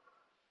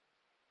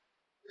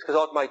is because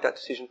I'd made that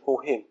decision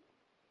for him.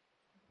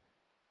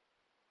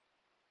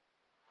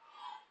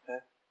 Yeah.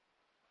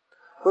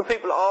 When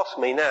people ask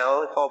me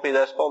now if I'll be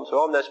their sponsor,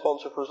 I'm their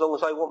sponsor for as long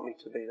as they want me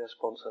to be their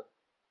sponsor.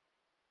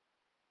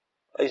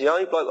 He's the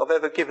only bloke I've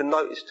ever given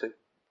notice to.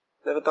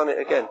 Never done it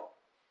again.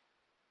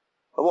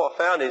 And what I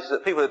found is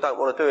that people that don't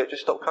want to do it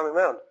just stop coming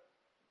round.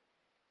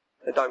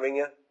 They don't ring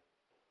you.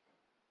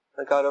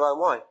 They go their own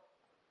way.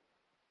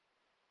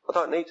 I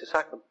don't need to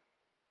sack them.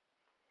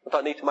 I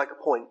don't need to make a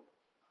point.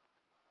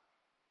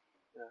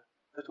 Yeah.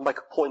 I have to make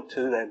a point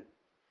to them.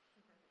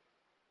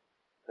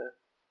 Yeah.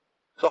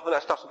 So often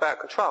that stuff's about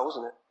control,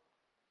 isn't it?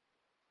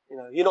 You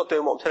know, you're not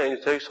doing what I'm telling you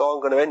to do, so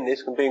I'm going to end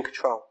this and be in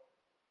control.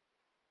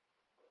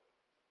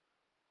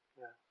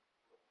 Yeah.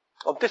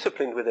 I'm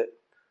disciplined with it.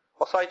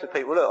 I say to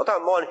people, look, I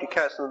don't mind if you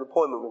cancel an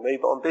appointment with me,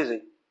 but I'm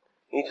busy.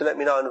 You need to let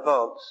me know in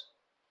advance.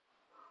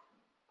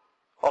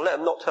 I'll let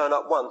them not turn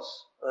up once,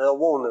 and I'll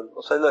warn them.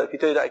 I'll say, look, if you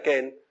do that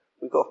again,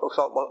 looks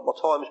like my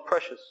time is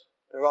precious.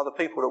 There are other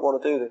people that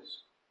want to do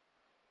this.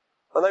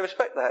 And they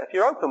respect that. If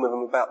you're open with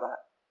them about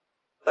that,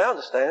 they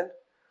understand.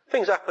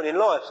 Things happen in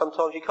life.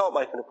 Sometimes you can't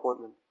make an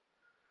appointment.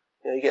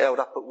 You know, you get held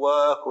up at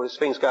work, or there's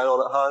things going on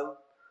at home.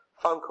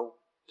 Phone call.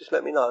 Just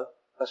let me know.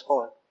 That's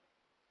fine.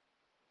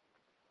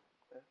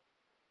 Yeah.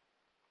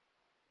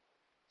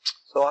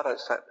 So I don't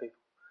sack people.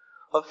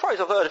 A phrase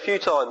I've heard a few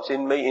times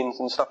in meetings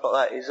and stuff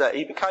like that is that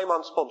he became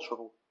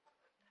unsponsorable.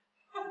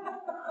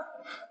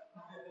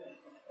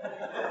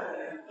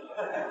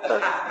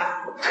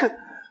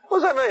 What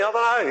does that mean? I don't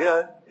know. You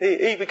know,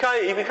 he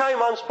became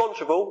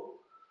unsponsorable.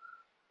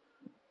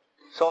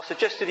 So I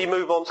suggested he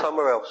move on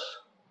somewhere else.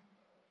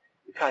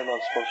 Became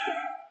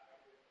unsponsorable.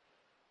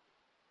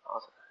 I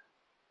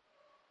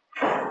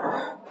don't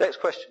know.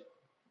 Next question.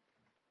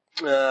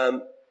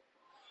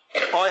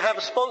 I have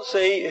a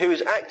sponsee who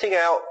is acting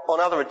out on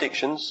other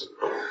addictions.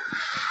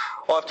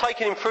 I've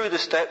taken him through the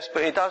steps,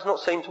 but it does not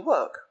seem to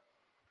work.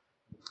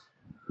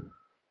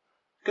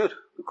 Good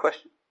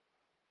question.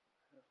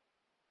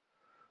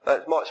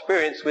 That's my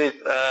experience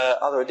with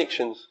other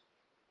addictions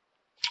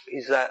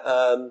is that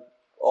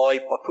I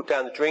put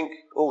down the drink.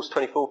 August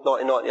 24th,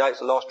 1998 is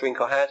the last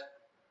drink I had.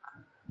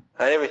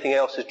 And everything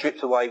else has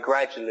dripped away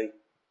gradually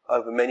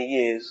over many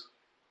years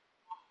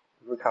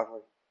of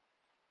recovery.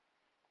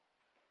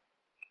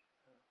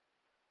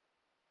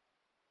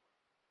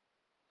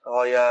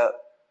 I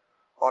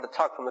had a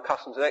tug from the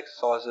Customs and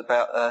Excise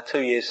about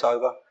 2 years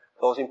sober.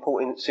 I was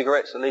importing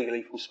cigarettes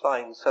illegally from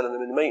Spain and selling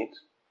them in the meetings.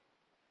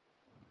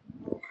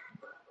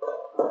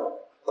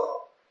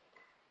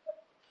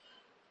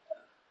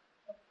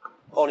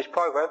 Honest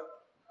program.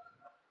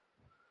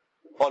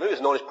 I knew it was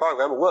an honest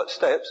program. I worked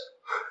steps.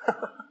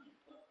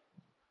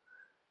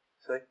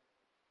 See?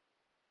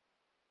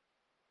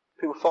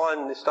 People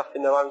find this stuff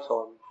in their own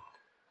time.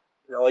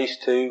 You know, I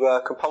used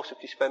to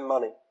compulsively spend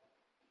money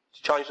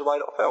to change the way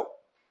that I felt.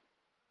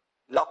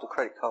 Loved the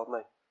credit card,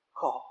 mate.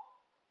 Oh,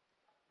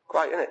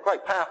 great, isn't it?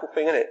 Great, powerful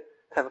thing, isn't it?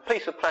 To have a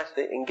piece of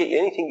plastic and get you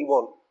anything you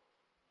want.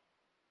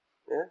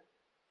 Yeah?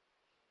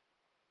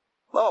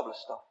 Marvellous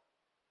stuff.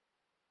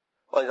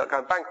 I ended up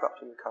going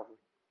bankrupt in recovery.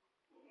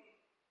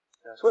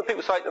 Yeah, so when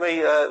people say to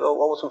me, I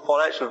want some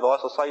financial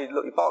advice, I say,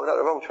 look, you're barking up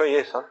the wrong tree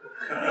here, son.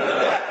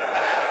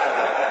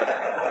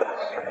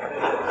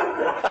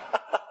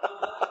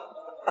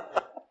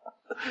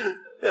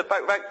 Yeah,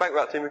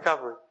 bankrupt in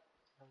recovery.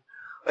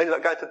 I ended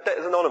up going to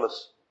Debtors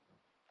Anonymous.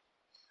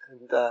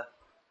 And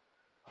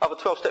other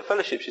 12-step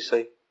fellowships, you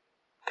see,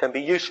 can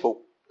be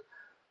useful.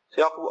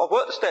 See, I've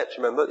worked the steps,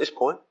 remember, at this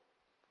point.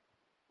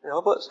 Yeah,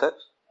 I've worked the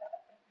steps.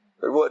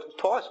 But worked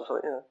twice or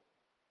something, you know.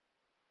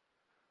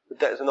 The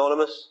Debtors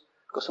Anonymous,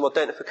 got some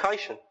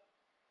identification.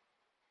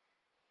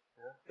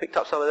 Yeah. Picked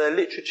up some of their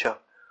literature,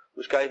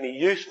 which gave me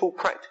useful,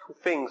 practical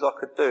things I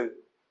could do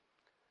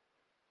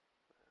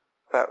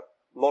about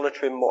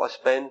monitoring what I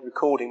spend,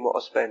 recording what I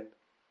spend.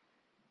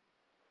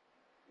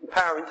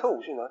 Empowering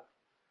tools, you know.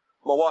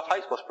 My wife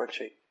hates my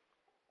spreadsheet.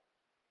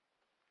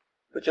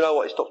 But you know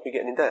what? It stops me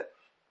getting in debt.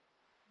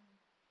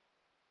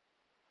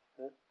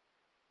 Yeah.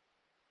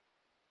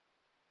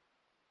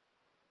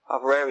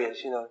 Other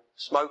areas, you know,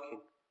 smoking.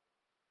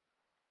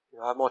 You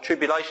know, I had my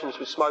tribulations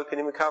with smoking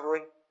in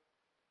recovery.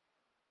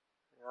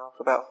 You know,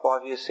 after about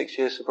 5 years, 6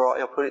 years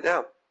sobriety, I put it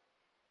down.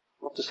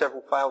 After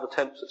several failed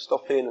attempts at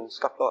stopping and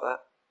stuff like that.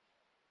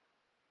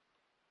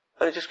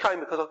 And it just came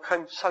because I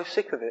became so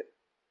sick of it.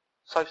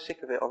 So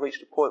sick of it, I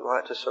reached a point where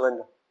I had to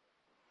surrender.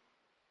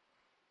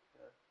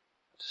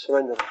 To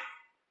surrender.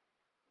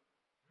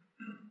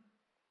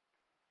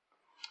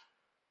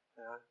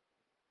 You know,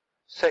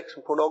 sex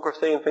and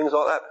pornography and things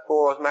like that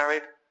before I was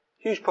married,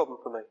 huge problem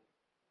for me.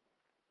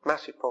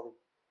 Massive problem.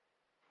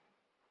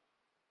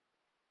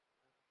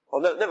 I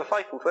was never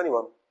faithful to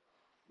anyone.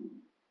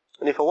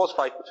 And if I was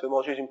faithful to them, I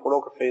was using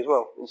pornography as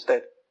well,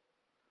 instead.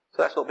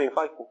 So that's not being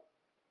faithful.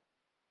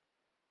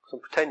 Because I'm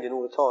pretending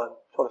all the time,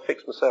 trying to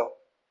fix myself.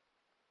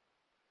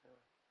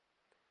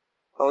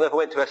 I never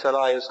went to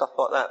SLA and stuff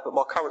like that, but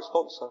my current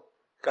sponsor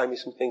gave me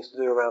some things to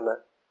do around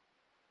that.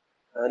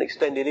 An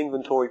extended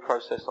inventory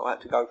process that I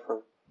had to go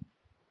through.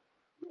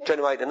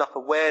 Generate enough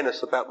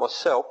awareness about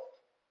myself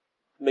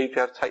for me to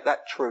be able to take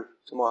that truth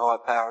to my higher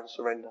power and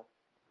surrender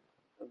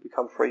and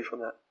become free from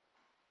that.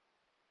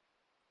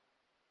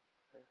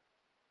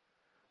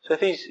 So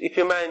if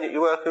you're a man that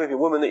you're working with, you're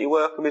a woman that you're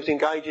working with is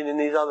engaging in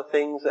these other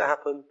things that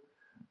happen,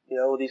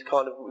 all these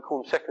kind of, we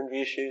call them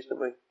secondary issues,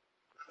 don't we?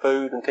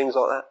 Food and things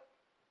like that.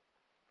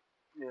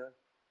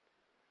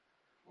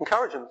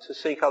 Encourage them to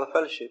seek other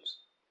fellowships.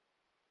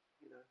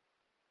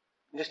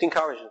 And just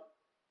encourage them.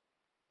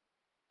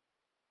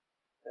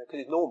 Because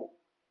it's normal,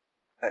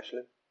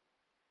 actually.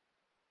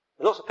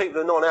 There's lots of people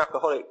who are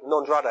non-alcoholic,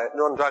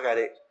 non-drug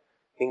addict,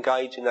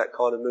 engage in that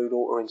kind of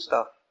mood-altering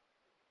stuff.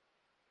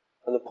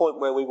 And the point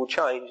where we will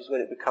change is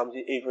when it becomes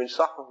either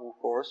insufferable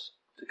for us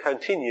to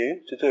continue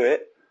to do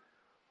it,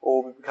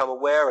 or we become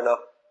aware enough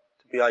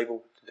to be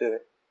able to do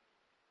it.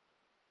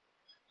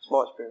 It's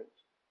my experience.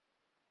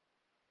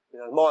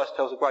 Myers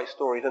tells a great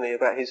story, doesn't he,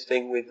 about his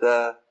thing with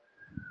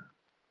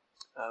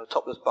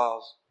topless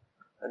bars.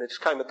 And there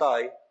just came a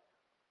day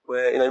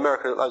where, in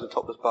America, there are loads of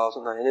topless bars,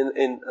 aren't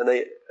they? And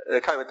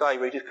there came a day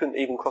where he just couldn't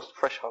even cross the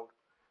threshold.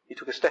 He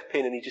took a step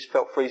in and he just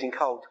felt freezing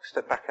cold. Took a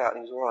step back out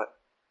and he was alright.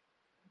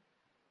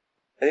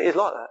 And it is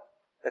like that.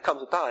 There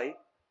comes a day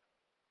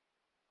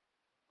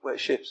where it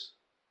shifts.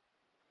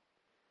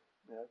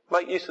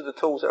 Make use of the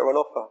tools that are on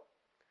offer.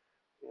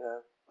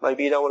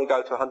 Maybe you don't want to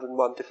go to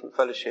 101 different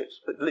fellowships,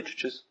 but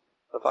literature's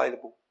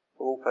available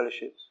for all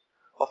fellowships.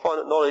 I find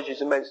that knowledge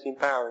is immensely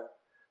empowering.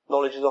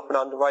 Knowledge is often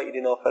underrated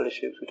in our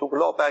fellowships. We talk a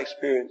lot about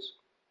experience,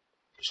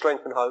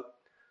 strength and hope.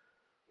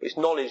 But it's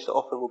knowledge that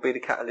often will be the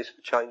catalyst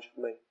for change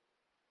for me.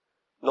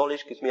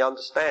 Knowledge gives me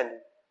understanding.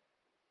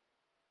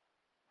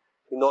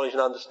 Through knowledge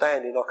and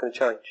understanding I can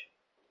change.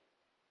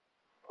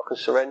 I can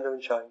surrender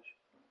and change.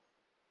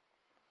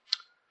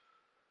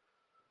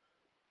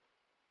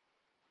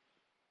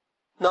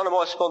 None of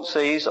my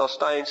sponsees are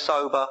staying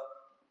sober.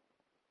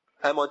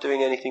 Am I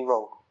doing anything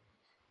wrong?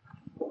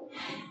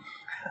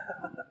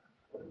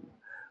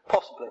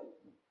 Possibly.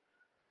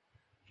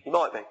 You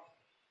might be.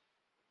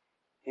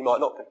 You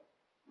might not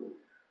be.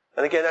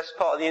 And again, that's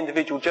part of the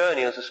individual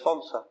journey as a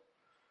sponsor.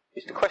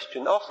 Is to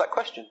ask that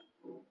question.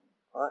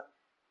 Right?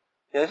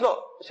 I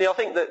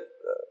think that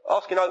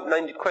asking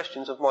open-ended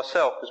questions of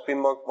myself has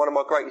been one of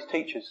my greatest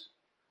teachers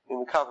in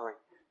recovery.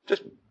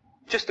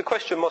 Just to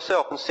question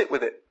myself and sit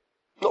with it.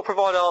 Not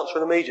provide an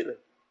answer immediately.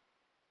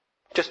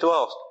 Just to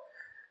ask,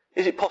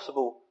 is it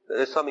possible that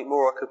there's something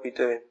more I could be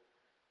doing?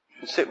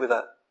 And sit with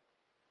that.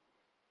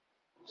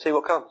 See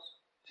what comes.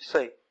 Just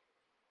see.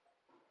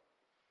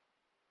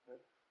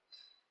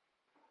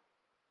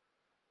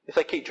 If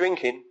they keep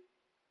drinking,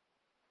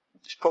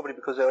 it's probably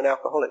because they're an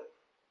alcoholic.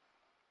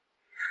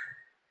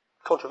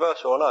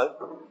 Controversial, I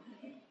know.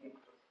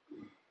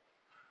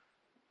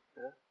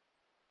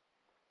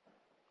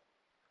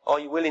 Are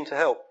you willing to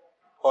help?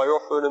 Are you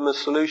offering them a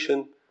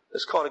solution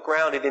that's kind of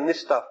grounded in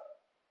this stuff,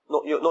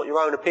 not your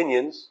own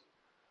opinions?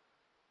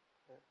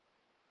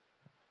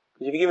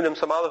 Because if you're giving them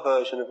some other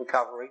version of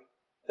recovery,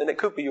 then it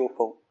could be your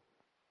fault.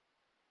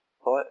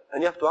 Right?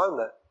 And you have to own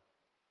that.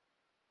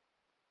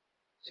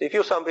 See, if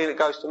you're somebody that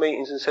goes to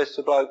meetings and says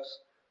to blokes,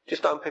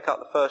 just don't pick up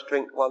the first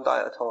drink one day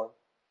at a time.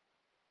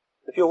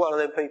 If you're one of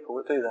them people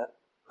that do that,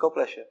 God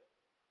bless you.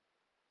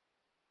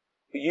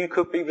 But you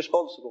could be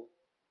responsible.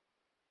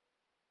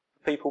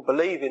 People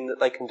believing that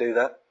they can do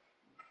that,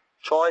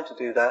 trying to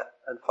do that,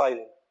 and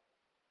failing.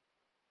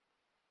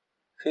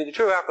 See, the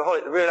true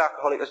alcoholic, the real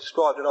alcoholic as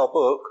described in our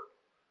book,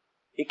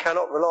 he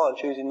cannot rely on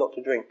choosing not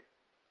to drink.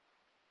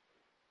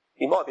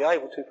 He might be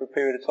able to for a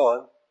period of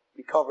time, but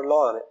he can't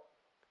rely on it.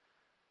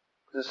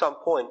 Because at some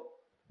point,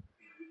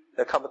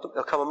 there'll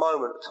come a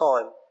moment of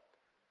time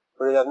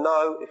where he'll have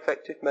no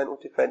effective mental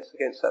defence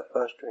against that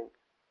first drink.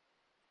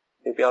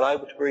 He'll be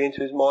unable to bring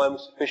into his mind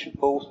with sufficient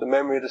force the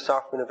memory of the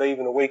suffering of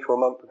even a week or a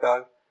month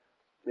ago.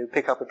 And he'll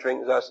pick up a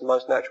drink as though it's the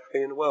most natural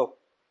thing in the world.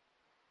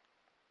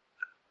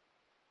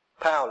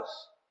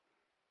 Powerless.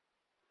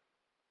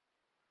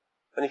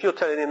 And if you're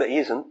telling him that he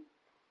isn't,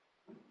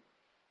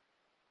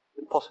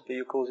 then possibly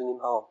you're causing him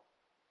harm.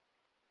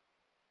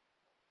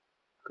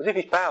 Because if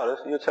he's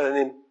powerless and you're telling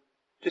him,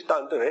 just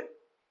don't do it,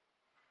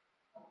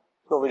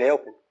 it's not really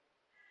helping.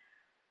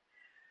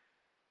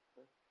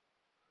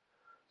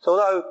 So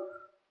although,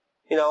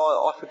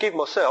 I forgive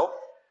myself,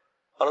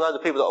 and I know the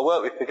people that I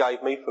work with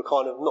forgave me for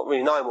kind of not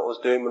really knowing what I was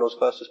doing when I was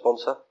first a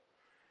sponsor.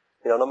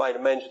 And I made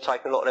amends for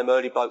taking a lot of them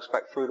early blokes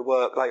back through the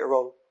work later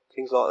on,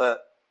 things like that.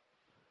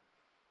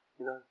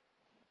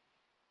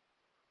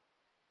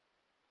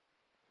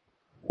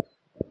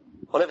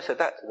 I never said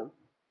that to them.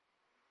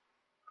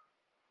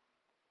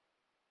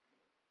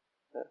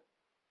 Yeah.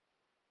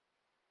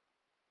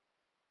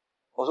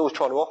 I was always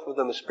trying to offer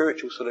them a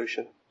spiritual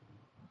solution.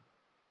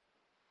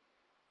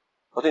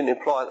 I didn't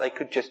imply that they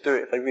could just do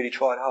it if they really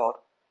tried hard.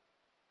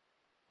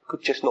 They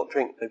could just not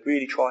drink if they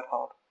really tried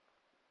hard.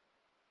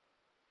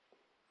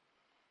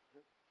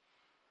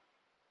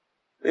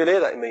 You'll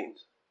hear that in meetings.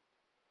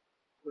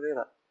 You'll hear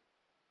that.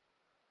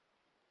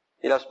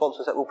 You'll have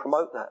sponsors that will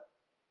promote that.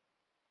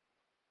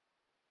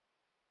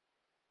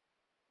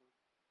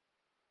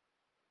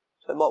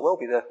 So it might well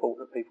be their fault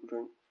that people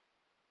drink.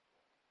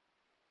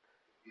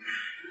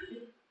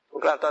 I'm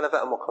glad I don't have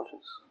that on my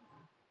conscience.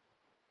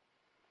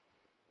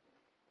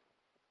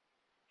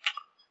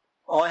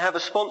 I have a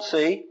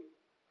sponsee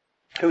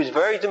who is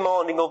very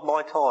demanding of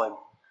my time.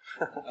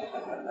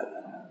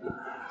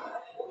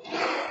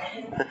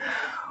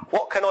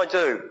 What can I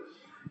do?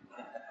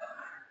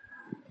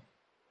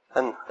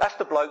 And that's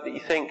the bloke that you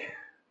think,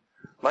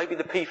 maybe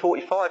the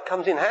P45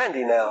 comes in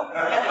handy now.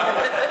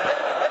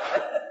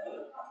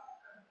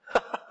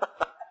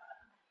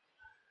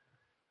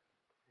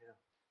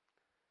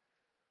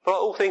 But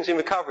like all things in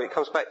recovery, it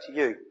comes back to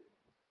you.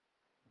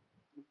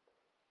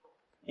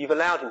 You've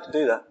allowed him to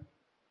do that.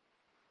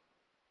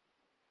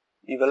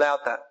 You've allowed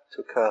that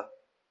to occur.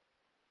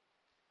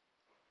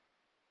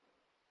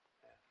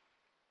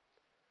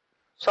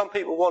 Some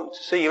people want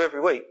to see you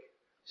every week,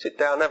 sit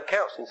down and have a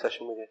counselling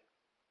session with you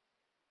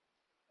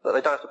that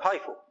they don't have to pay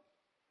for.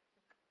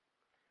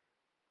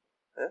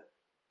 Yeah?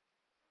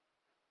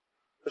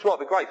 Which might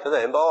be great for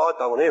them, but I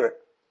don't want to hear it.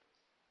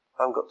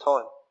 I haven't got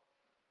time.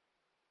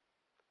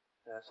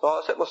 Yeah, so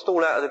I set my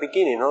stall out at the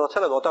beginning and I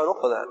tell them I don't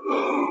offer that.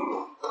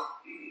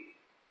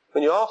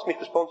 When you ask me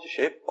for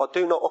sponsorship, I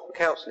do not offer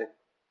counselling.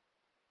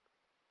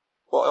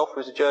 What I offer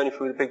is a journey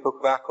through the Big Book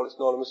of Alcoholics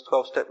Anonymous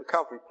 12-step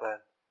recovery plan.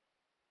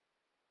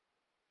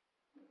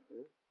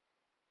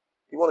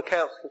 If you want a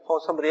counsellor,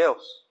 find somebody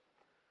else.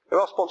 There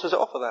are sponsors that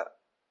offer that.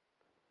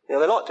 You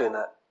know, they like doing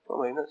that. You know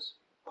what I mean? That's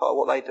part of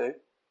what they do. And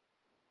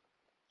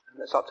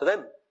that's up to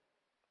them.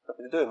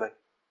 Nothing to do with me.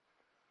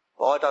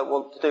 But I don't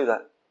want to do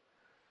that.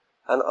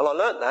 And I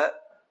learnt that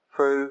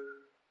through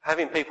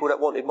having people that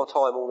wanted my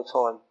time all the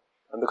time.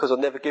 And because I'd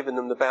never given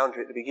them the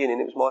boundary at the beginning,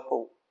 it was my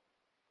fault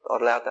that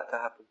I'd allowed that to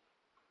happen.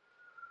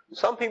 And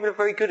some people are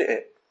very good at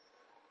it.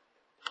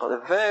 Like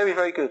they're very,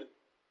 very good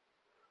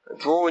at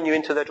drawing you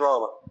into their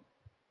drama.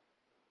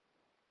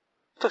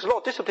 It takes a lot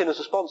of discipline as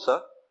a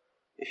sponsor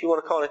if you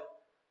want to kind of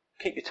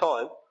keep your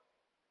time.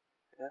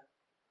 Yeah.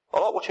 I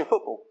like watching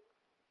football.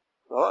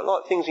 I don't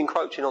like things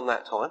encroaching on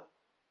that time.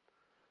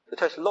 It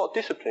takes a lot of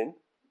discipline,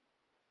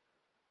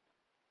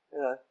 you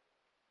know,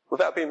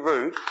 without being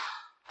rude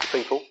to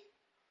people,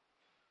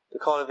 to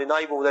kind of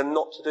enable them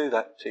not to do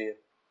that to you.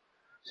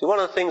 See, one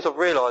of the things I've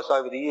realised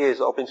over the years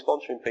that I've been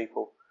sponsoring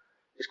people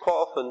is quite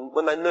often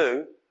when they're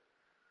new,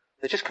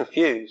 they're just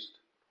confused.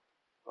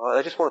 Right?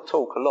 They just want to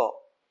talk a lot.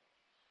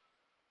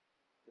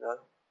 You know?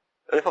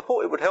 And if I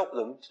thought it would help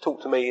them to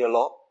talk to me a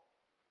lot,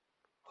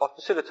 I'd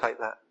facilitate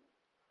that.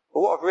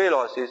 But what I've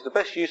realised is the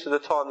best use of the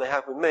time they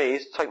have with me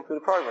is to take them through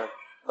the programme.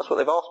 That's what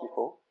they've asked me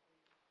for.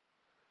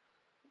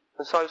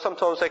 And so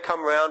sometimes they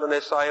come around and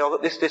they say, I've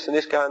got this and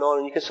this going on,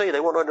 and you can see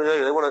they want to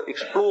do, they want to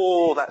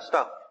explore that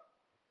stuff.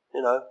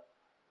 You know.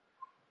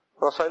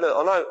 And I say, look,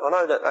 I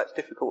know that that's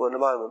difficult at the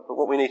moment, but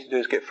what we need to do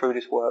is get through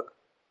this work.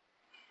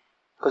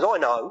 Because I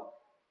know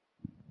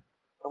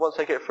that once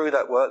they get through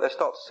that work, they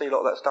start to see a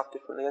lot of that stuff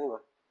differently anyway.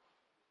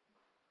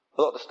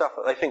 A lot of the stuff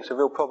that they think is a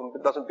real problem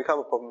doesn't become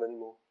a problem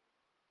anymore.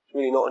 It's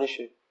really not an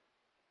issue.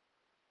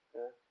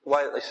 Yeah. The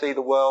way that they see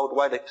the world, the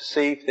way they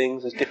perceive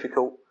things as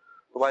difficult,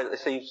 the way that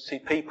they see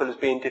people as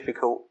being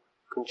difficult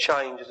can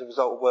change as a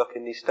result of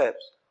working these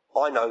steps.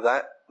 I know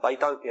that, they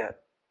don't yet.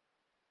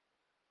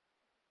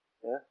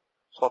 Yeah?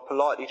 So I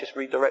politely just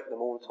redirect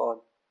them all the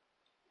time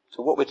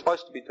to what we're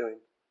supposed to be doing.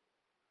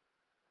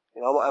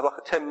 You know, I might have like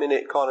a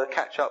 10-minute kind of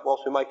catch up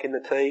whilst we're making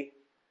the tea.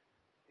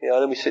 You know,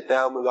 then we sit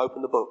down and we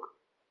open the book.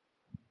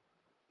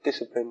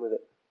 Discipline with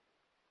it.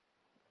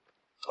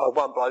 I had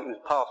one bloke who was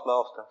past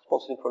master,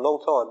 sponsored him for a long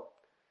time.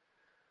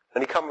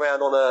 And he'd come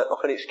round on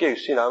like an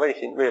excuse, you know,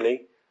 anything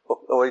really.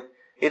 Or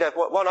he'd have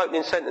one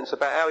opening sentence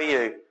about how are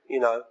you, you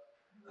know.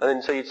 And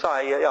then so you'd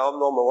say, yeah,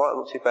 I'm alright,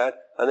 I'm not too bad.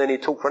 And then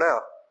he'd talk for an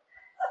hour.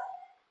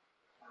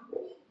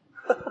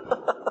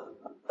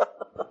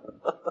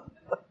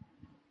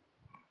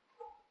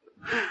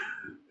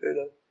 You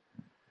know.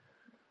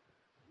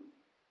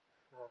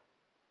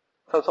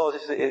 Sometimes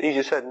it's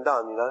easier said than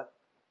done, you know.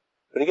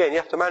 But again, you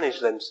have to manage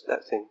them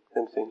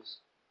things,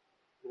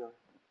 you know.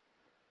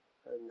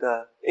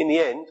 And in the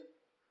end,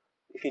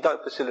 if you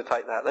don't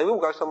facilitate that, they will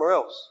go somewhere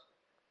else,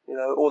 you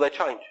know, or they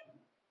change,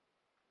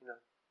 you know.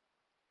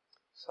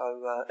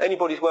 So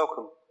anybody's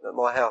welcome at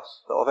my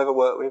house that I've ever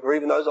worked with, or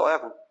even those that I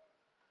haven't,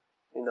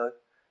 you know.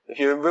 If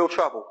you're in real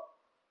trouble,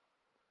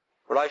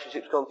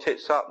 relationships gone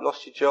tits up,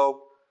 lost your job,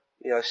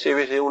 you know,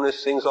 serious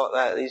illness, things like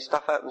that, these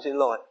stuff happens in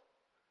life.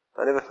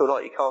 Don't ever feel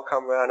like you can't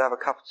come around and have a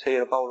cup of tea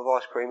and a bowl of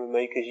ice cream with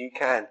me, because you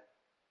can.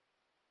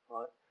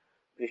 Right?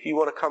 But if you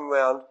want to come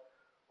round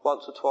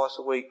once or twice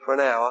a week for an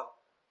hour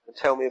and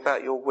tell me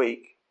about your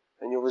week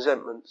and your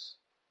resentments,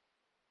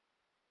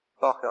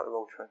 barking up the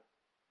wrong tree.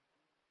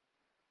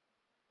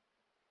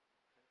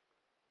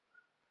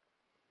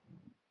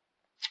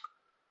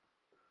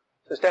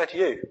 So it's down to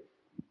you.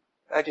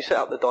 How do you set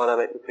up the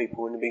dynamic with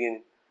people in the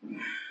beginning?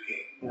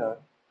 You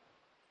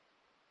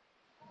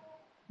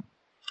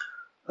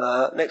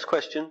know. Next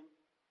question.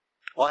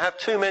 I have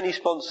too many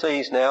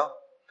sponsees now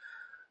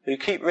who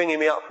keep ringing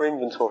me up for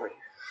inventory.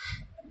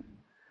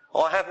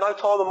 I have no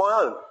time of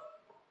my own.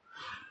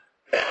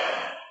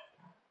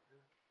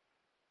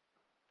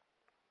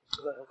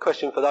 A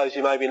question for those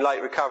who may be in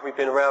late recovery,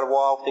 been around a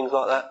while, things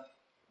like that.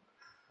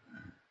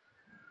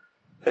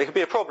 But it could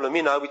be a problem,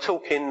 you know. We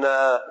talk in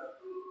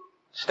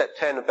step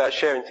 10 about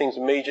sharing things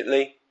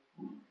immediately.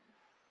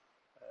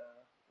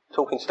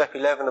 Talk in step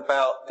 11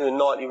 about doing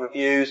nightly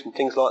reviews and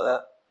things like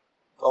that.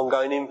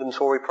 Ongoing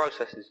inventory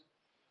processes.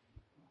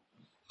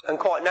 And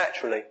quite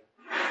naturally,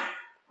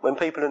 when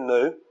people are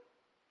new,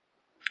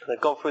 they've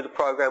gone through the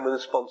program with a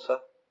sponsor,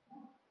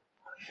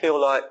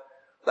 feel like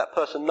that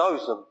person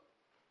knows them.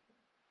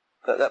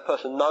 That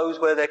person knows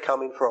where they're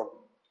coming from.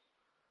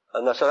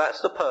 And so that's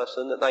the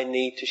person that they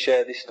need to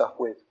share this stuff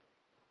with.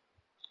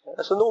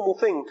 That's a normal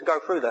thing to go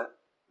through that.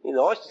 You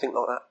know, I used to think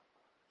like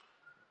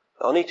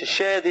that. I need to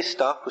share this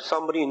stuff with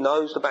somebody who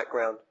knows the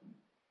background.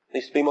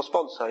 Needs to be my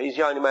sponsor. He's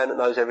the only man that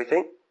knows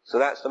everything. So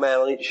that's the man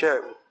I need to share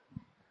it with.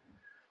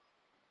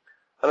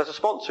 And as a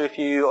sponsor, if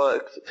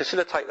you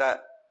facilitate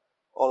that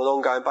on an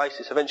ongoing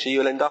basis, eventually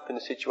you'll end up in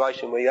a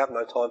situation where you have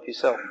no time for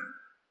yourself.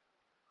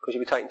 Because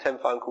you'll be taking 10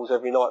 phone calls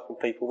every night from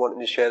people wanting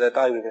to share their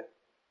day with you.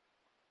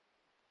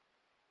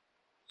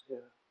 Yeah.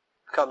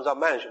 It becomes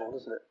unmanageable,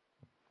 doesn't it?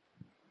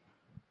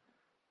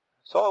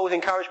 So I always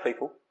encourage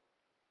people.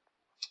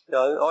 You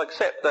know, I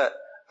accept that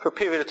for a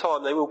period of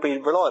time they will be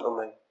reliant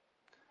on me.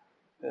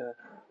 Yeah.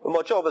 But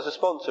my job as a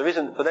sponsor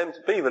isn't for them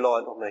to be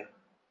reliant on me.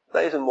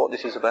 That isn't what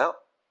this is about.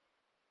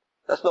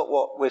 That's not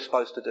what we're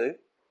supposed to do. You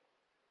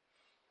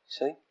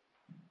see?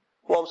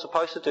 What I'm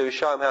supposed to do is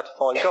show them how to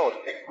find God.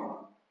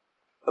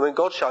 And when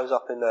God shows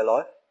up in their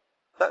life,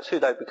 that's who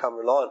they become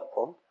reliant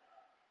upon.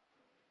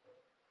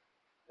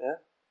 Yeah?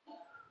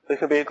 There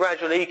can be a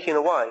gradual eking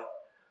away.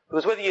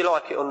 Because whether you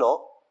like it or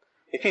not,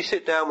 if you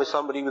sit down with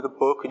somebody with a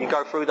book and you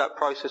go through that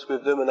process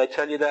with them and they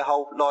tell you their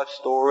whole life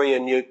story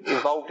and you're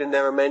involved in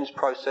their amends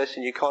process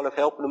and you're kind of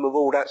helping them with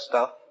all that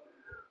stuff,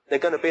 they're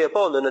going to be a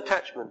bond, an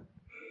attachment.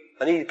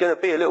 And he's going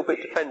to be a little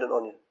bit dependent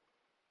on you.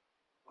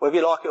 Whether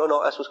you like it or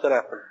not, that's what's going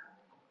to happen.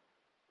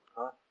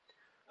 Right?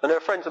 And there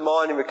are friends of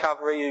mine in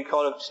recovery who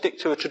kind of stick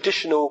to a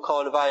traditional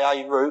kind of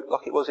AA route,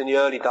 like it was in the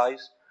early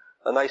days,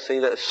 and they see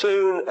that as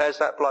soon as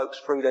that bloke's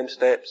through them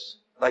steps,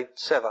 they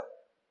sever.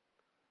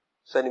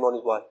 Send him on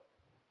his way.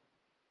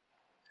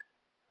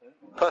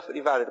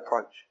 Perfectly valid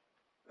approach.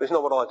 But it's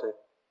not what I do.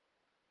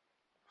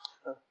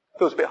 It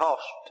feels a bit harsh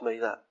to me,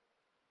 that.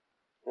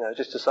 You know,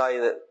 just to say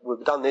that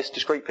we've done this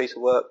discrete piece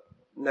of work,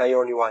 now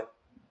you're on your way.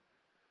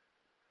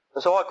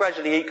 And so I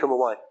gradually eke them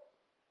away.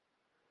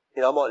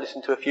 You know, I might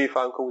listen to a few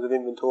phone calls of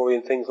inventory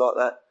and things like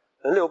that.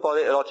 And little by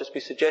little I'll just be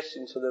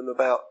suggesting to them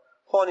about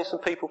finding some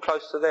people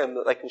close to them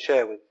that they can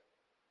share with.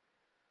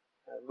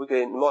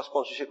 In my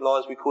sponsorship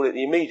lines we call it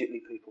the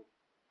immediately people.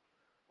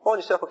 Find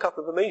yourself a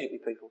couple of immediately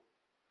people.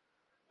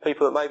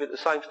 People that may be at the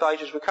same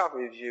stage as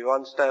recovery as you,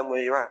 understand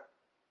where you're at.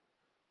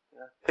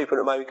 People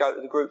that maybe go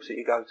to the groups that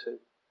you go to.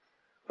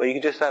 Where you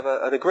can just have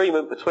an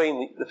agreement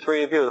between the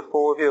three of you, or the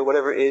four of you, or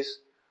whatever it is,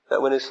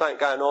 that when there's something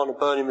going on, a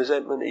burning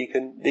resentment, that he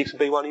can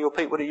be one of your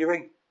people that you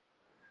ring.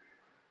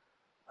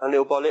 And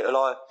little by little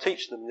I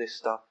teach them this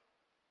stuff.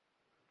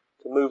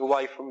 To move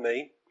away from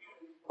me.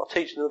 I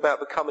teach them about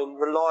becoming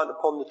reliant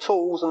upon the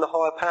tools and the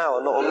higher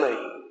power, not on me.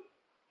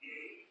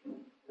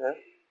 Yeah?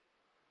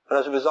 And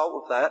as a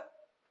result of that,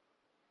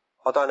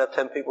 I don't have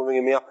 10 people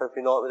ringing me up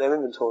every night with their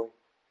inventory.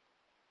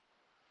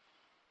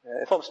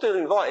 Yeah, if I'm still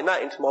inviting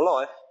that into my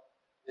life,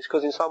 it's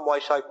because in some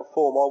way, shape or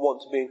form I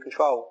want to be in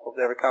control of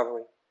their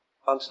recovery.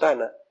 I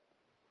understand that.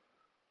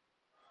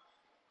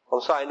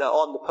 I'm saying that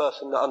I'm the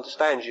person that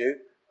understands you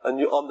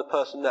and I'm the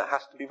person that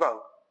has to be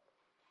rung.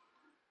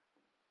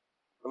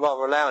 And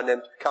rather allowing them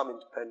to become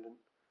independent,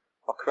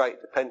 I create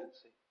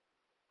dependency.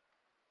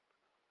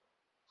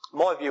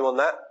 My view on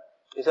that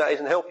is that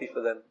isn't healthy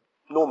for them,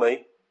 nor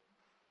me.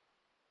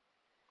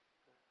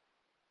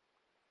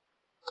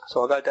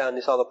 So I go down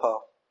this other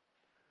path.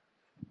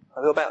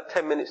 I've got about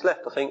 10 minutes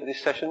left, I think, of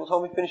this session. What time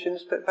are we finishing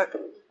this bit back?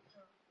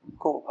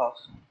 1:15.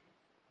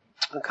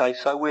 Okay,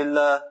 so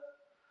we'll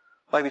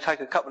maybe take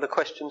a couple of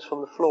questions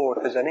from the floor,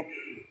 if there's any.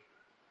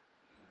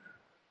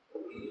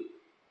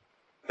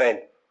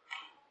 Ben.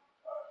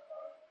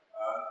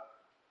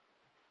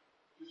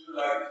 Just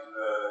related to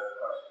the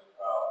question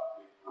about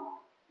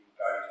people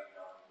engaging in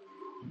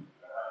unruly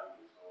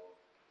behaviours or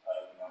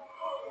taking on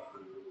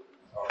unruly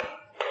control.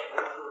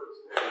 What's your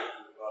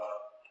experience with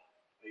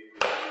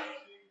people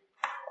using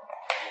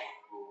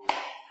multiple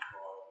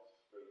drivers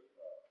to speak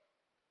about?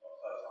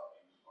 I'll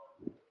say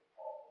something you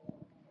might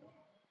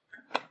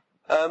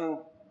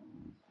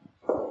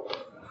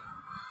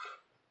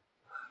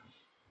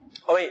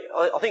I mean,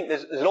 I think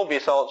there's an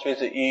obvious answer is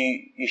that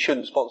you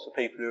shouldn't sponsor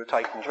people who are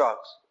taking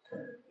drugs.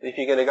 If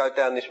you're going to go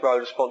down this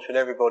road of sponsoring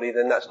everybody,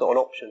 then that's not an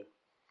option.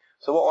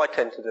 So what I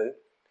tend to do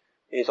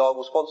is I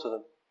will sponsor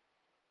them.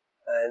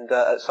 and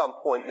at some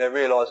point they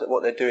realise that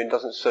what they're doing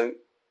doesn't suit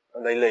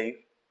and they leave,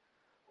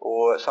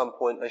 or at some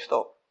point they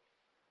stop.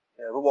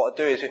 But what I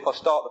do is if I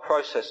start the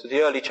process,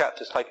 the early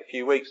chapters take a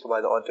few weeks the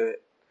way that I do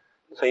it.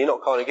 So you're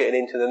not kind of getting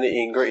into the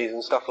nitty and gritties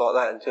and stuff like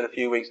that until a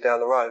few weeks down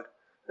the road.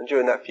 And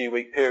during that few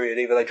week period,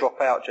 either they drop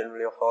out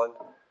generally, I find,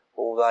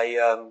 or they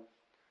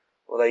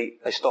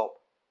stop.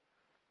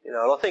 And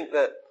I think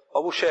that I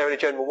will share in a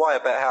general way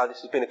about how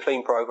this has been a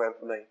clean program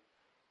for me.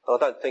 And I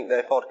don't think that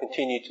if I'd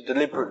continued to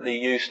deliberately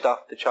use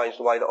stuff to change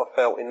the way that I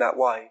felt in that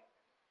way,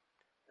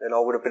 then I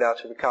would have been able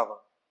to recover.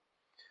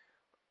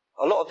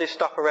 A lot of this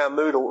stuff around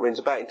mood altering is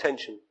about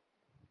intention.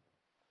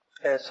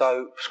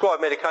 So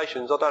prescribed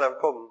medications, I don't have a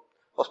problem.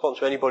 I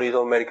sponsor anybody who's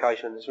on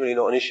medication. It's really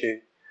not an issue.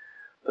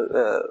 But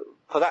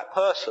for that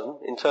person,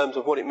 in terms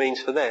of what it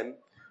means for them,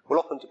 will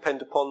often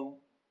depend upon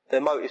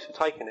their motives for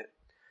taking it.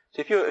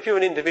 So if you're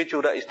an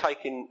individual that is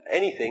taking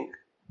anything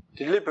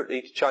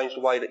deliberately to change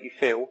the way that you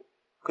feel,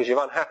 because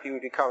you're unhappy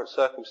with your current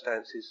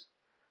circumstances,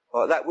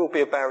 that will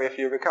be a barrier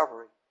for your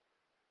recovery.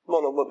 It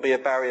might not be a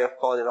barrier for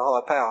finding a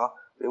higher power,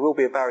 but it will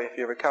be a barrier for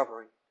your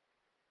recovery,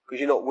 because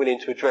you're not willing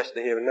to address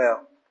the here and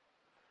now.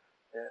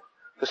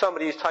 For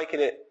somebody who's taking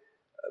it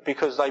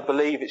because they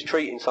believe it's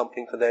treating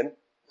something for them,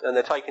 and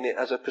they're taking it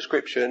as a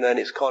prescription, and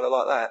it's kind of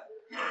like that.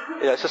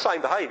 It's the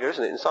same behaviour,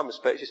 isn't it? In some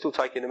respects, you're still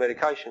taking the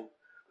medication,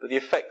 but the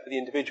effect for the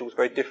individual is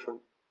very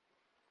different.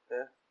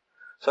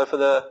 So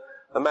for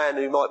a man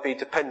who might be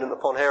dependent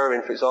upon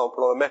heroin, for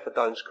example, or a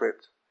methadone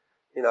script,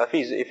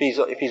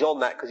 if he's on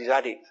that because he's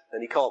addict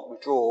and he can't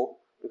withdraw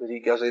because he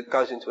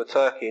goes into a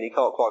turkey and he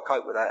can't quite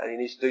cope with that, and he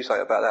needs to do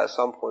something about that at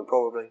some point,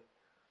 probably.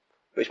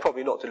 But he's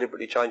probably not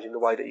deliberately changing the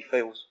way that he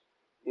feels.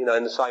 In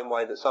the same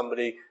way that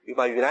somebody who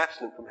may have been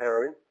abstinent from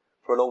heroin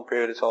for a long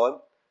period of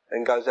time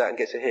and goes out and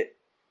gets a hit.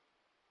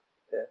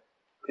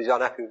 Because he's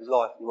unhappy with his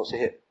life and wants a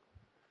hit.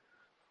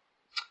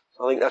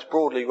 So I think that's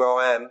broadly where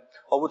I am.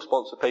 I would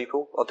sponsor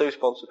people. I do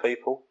sponsor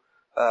people.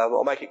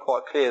 I'll make it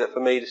quite clear that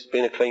for me this has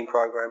been a clean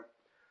program.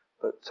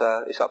 But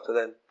it's up to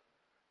them.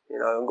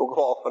 And quite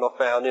often I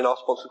found, I've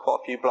sponsored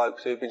quite a few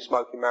blokes who've been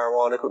smoking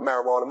marijuana, got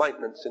marijuana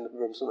maintenance in the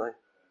rooms, haven't they?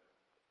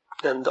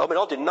 And I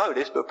didn't know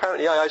this, but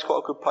apparently AA is quite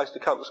a good place to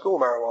come to school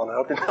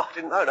marijuana. I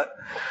didn't know that.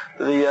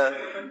 But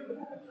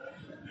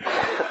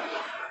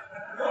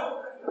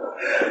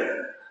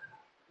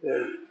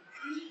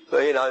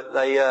they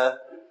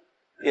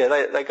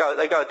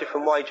go a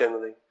different way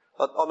generally.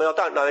 I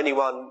don't know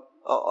anyone.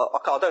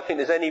 I don't think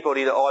there's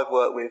anybody that I've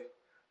worked with.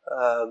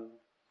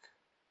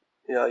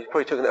 You've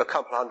probably taken a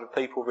couple of hundred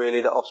people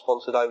really that I've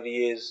sponsored over the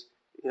years.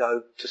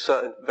 To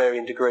certain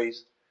varying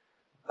degrees.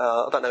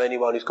 I don't know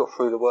anyone who's got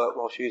through the work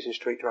whilst using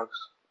street drugs.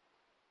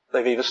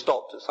 They've either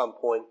stopped at some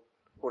point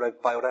or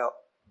they've bailed out.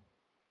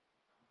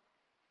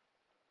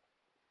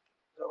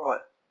 Is that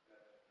right?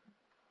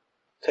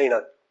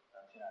 Tino.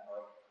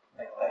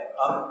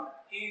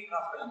 Do you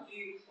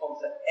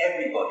sponsor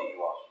everybody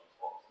who asks you to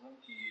sponsor them?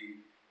 Do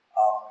you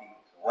ask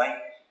people to wait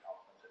because you can't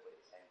sponsor everybody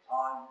at the same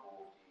time?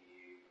 Or do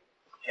you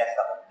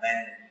suggest other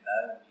men that you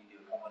know? Do you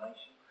do a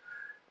combination?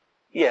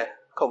 Yeah,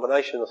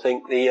 combination. I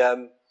think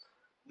the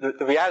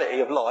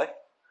reality of life,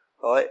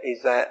 right,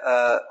 is that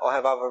I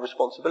have other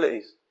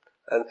responsibilities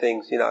and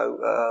things. We've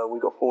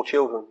got 4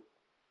 children.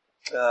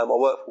 I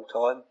work full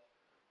time.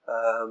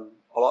 I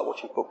like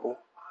watching football.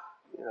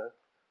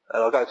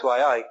 And I go to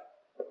AA.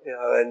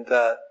 And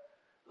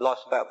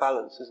life's about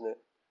balance, isn't it?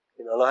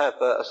 And I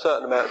have a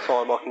certain amount of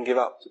time I can give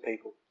up to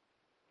people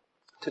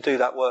to do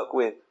that work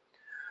with.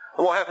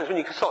 And what happens when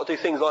you can start to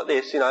do things like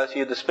this, so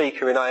you're the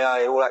speaker in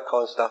AA and all that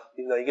kind of stuff,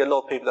 you get a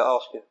lot of people that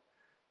ask you.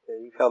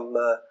 You come,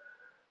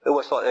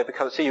 almost like they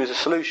see you as a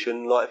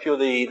solution. Like if you're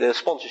the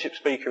sponsorship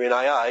speaker in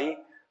AA,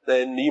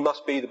 then you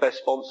must be the best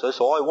sponsor,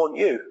 so I want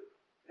you.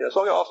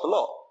 So I get asked a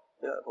lot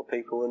by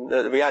people, and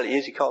the reality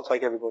is you can't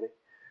take everybody.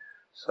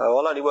 So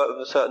I'll only work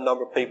with a certain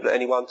number of people at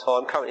any one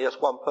time. Currently that's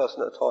one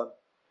person at a time,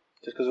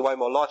 just because of the way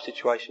my life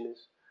situation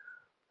is.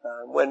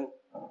 When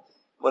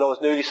I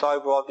was newly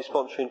sober, I'd be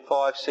sponsoring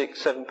 5,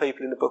 6, 7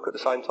 people in the book at the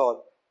same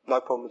time.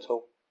 No problem at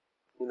all.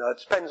 It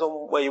depends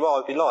on where you are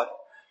with your life.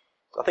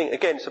 I think,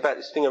 again, it's about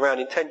this thing around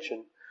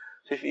intention.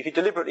 So if you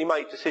deliberately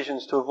make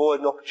decisions to avoid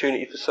an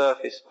opportunity for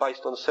surface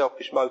based on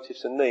selfish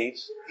motives and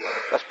needs,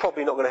 that's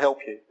probably not going to help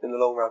you in the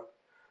long run.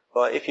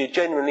 Right? If you're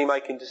genuinely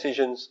making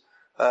decisions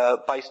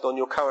based on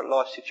your current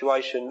life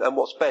situation and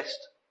what's best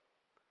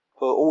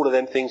for all of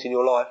them things in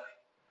your life,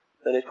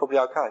 then it's probably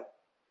okay.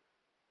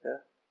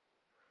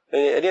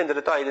 At the end of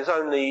the day, there's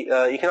only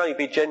you can only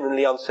be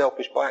genuinely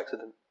unselfish by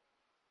accident.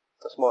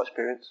 That's my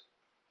experience.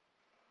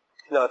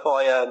 If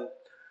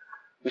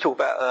we talk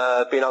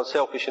about being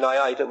unselfish in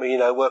AA, don't we?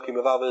 Working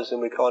with others,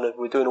 and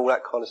we're doing all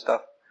that kind of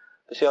stuff.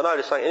 But see, I know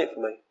there's something in it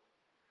for me.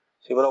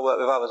 See, when I work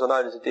with others, I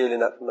know there's a deal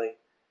in that for me.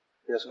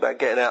 It's about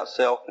getting out of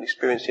self and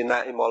experiencing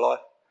that in my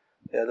life.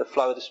 The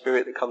flow of the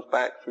Spirit that comes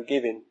back through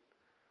giving.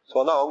 So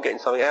I know I'm getting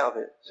something out of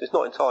it. So it's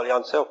not entirely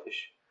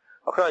unselfish.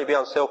 I can only be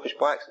unselfish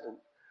by accident.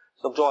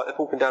 So I'm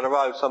walking down the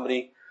road,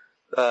 somebody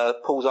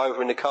pulls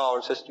over in the car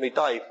and says to me,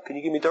 Dave, can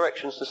you give me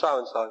directions to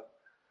so-and-so?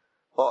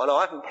 And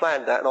I haven't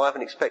planned that and I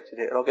haven't expected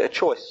it, and I'll get a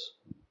choice.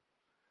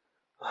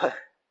 I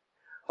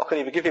can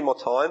either give him my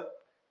time,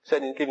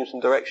 give him some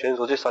directions,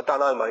 or just say, don't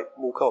know mate,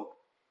 walk on.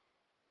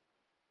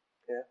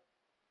 Yeah.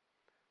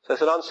 So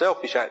it's an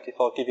unselfish act if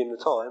I give him the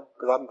time,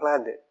 because I haven't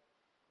planned it.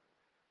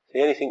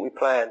 See, anything we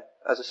plan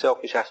has a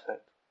selfish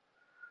aspect.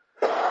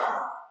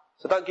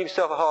 So don't give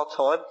yourself a hard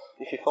time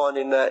if you're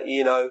finding that,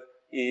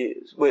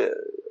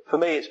 for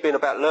me it's been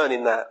about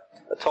learning that.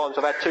 At times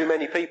I've had too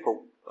many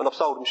people and I've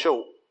sold them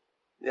short.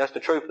 That's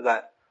the truth of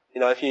that.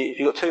 If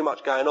you've got too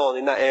much going on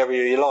in that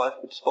area of your life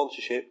with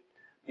sponsorship,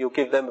 you'll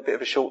give them a bit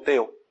of a short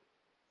deal.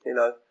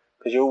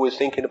 Because you're always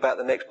thinking about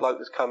the next bloke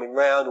that's coming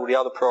round, all the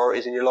other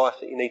priorities in your life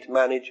that you need to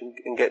manage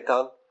and get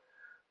done.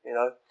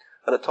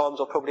 And at times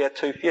I've probably had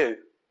too few.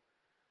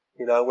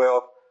 Where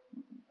I've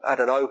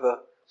had an over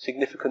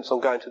significance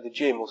on going to the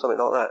gym or something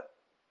like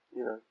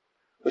that.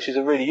 Which is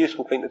a really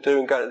useful thing to do,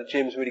 and going to the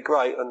gym is really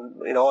great,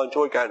 and I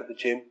enjoy going to the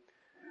gym,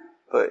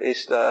 but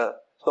it's not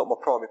my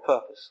primary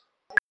purpose.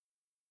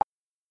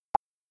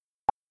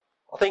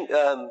 I think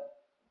the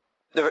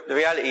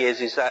reality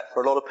is that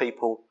for a lot of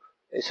people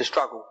it's a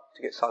struggle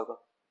to get sober.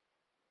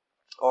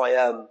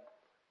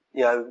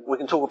 We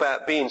can talk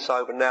about being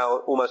sober now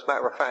almost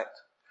matter of fact,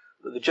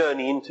 but the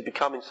journey into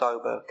becoming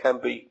sober can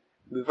be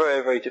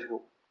very, very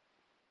difficult.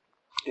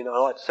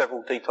 I had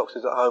several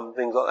detoxes at home and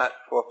things like that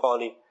before I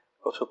finally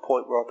got to a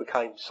point where I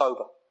became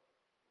sober.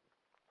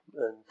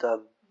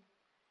 And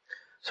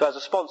so as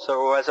a sponsor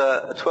or as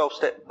a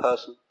 12-step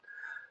person,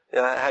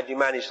 how do you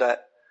manage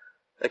that?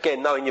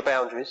 Again, knowing your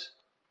boundaries.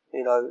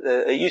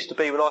 It used to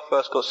be when I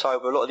first got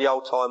sober, a lot of the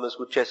old timers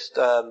would just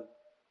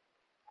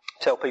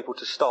tell people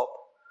to stop.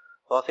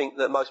 I think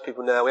that most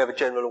people now, we have a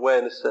general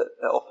awareness that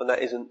often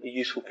that isn't a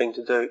useful thing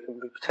to do. It can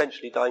be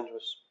potentially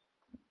dangerous.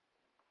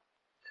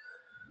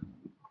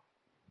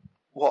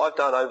 What I've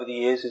done over the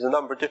years is a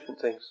number of different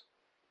things.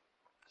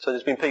 So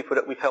there's been people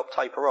that we've helped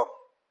taper off.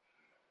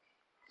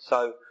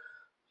 So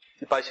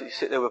you basically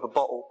sit there with a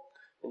bottle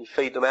and you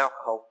feed them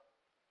alcohol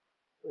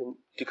in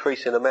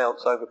decreasing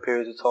amounts over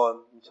periods of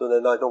time until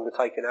they're no longer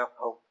taking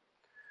alcohol.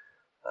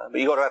 But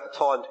you've got to have the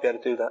time to be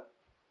able to do that.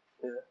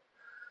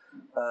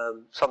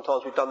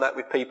 Sometimes we've done that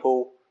with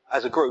people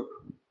as a group.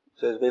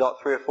 So there's been like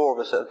 3 or 4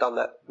 of us that have done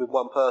that with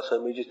one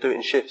person. We just do it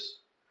in shifts.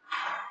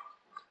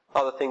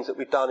 Other things that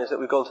we've done is that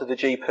we've gone to the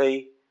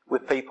GP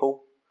with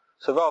people.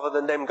 So rather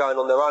than them going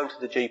on their own to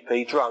the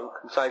GP drunk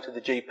and saying to the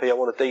GP, I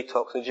want a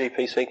detox, and the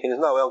GP's thinking, there's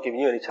no way I'm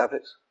giving you any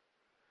tablets.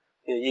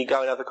 You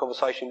go and have a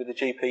conversation with the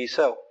GP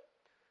yourself.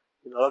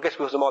 I guess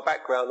because of my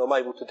background, I'm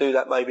able to do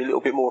that maybe a little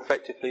bit more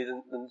effectively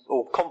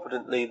or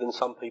confidently than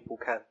some people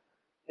can.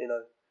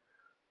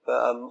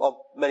 But I've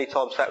many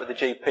times sat with the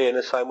GP and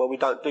they're saying, well, we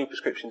don't do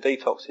prescription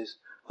detoxes.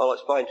 I'll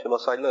explain to him, I'll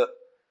say, look,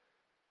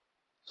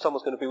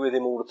 someone's going to be with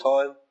him all the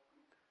time.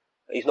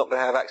 He's not going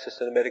to have access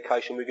to the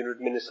medication, we're going to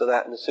administer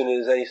that, and as soon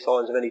as there's any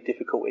signs of any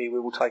difficulty, we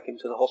will take him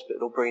to the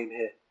hospital or bring him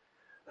here.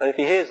 And if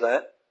he hears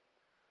that,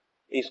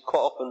 he's quite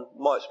often,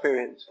 my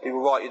experience, he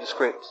will write you the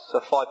script, it's a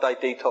 5-day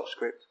detox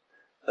script,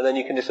 and then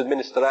you can just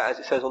administer that as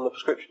it says on the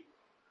prescription.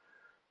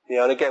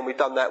 And again, we've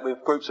done that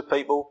with groups of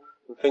people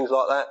and things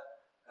like that,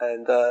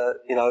 and,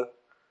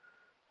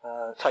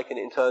 taking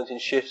it in turns in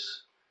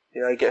shifts.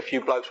 You get a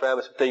few blokes around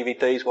with some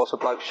DVDs whilst a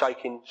bloke's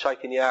shaking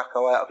the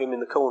alcohol out of him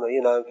in the corner,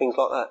 and things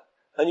like that.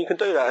 And you can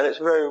do that, and it's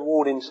very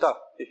rewarding stuff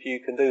if you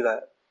can do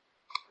that.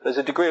 There's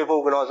a degree of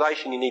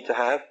organisation you need to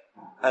have,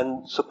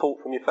 and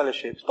support from your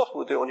fellowship. It's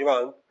possible to do it on your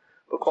own,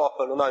 but quite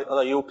often, I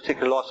know your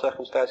particular life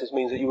circumstances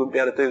means that you wouldn't be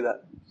able to do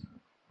that.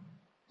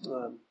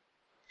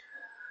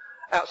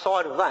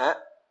 Outside of that,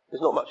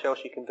 there's not much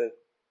else you can do.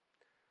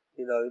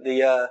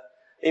 The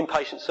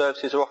inpatient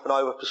services are often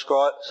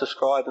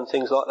oversubscribed and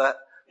things like that,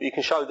 but you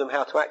can show them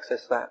how to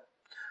access that.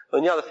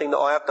 And the other thing that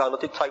I have done, I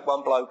did take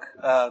one bloke,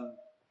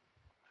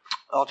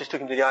 I just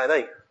took him to the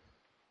A&E.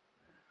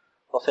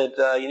 I said,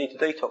 you need to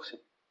detox him.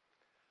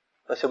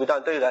 I said, we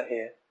don't do that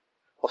here.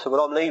 I said,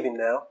 well, I'm leaving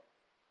now.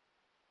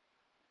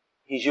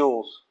 He's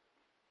yours.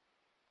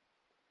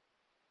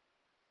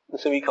 I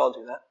said, we can't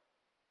do that.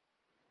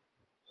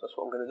 So that's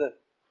what I'm going to do.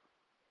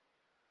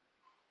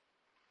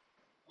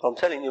 I'm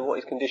telling you what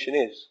his condition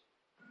is.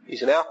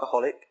 He's an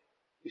alcoholic.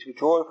 He's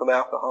withdrawing from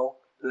alcohol.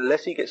 And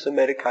unless he gets some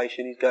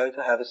medication, he's going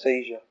to have a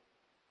seizure.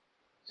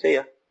 See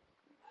ya.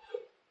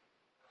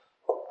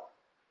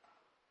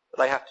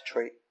 They have to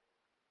treat.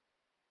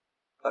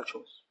 No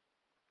choice.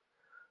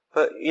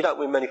 But you don't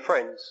win many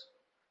friends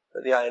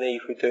at the A&E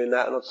if you're doing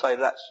that, and I'd say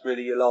that's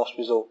really your last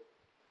resort.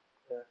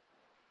 Yeah.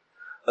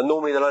 And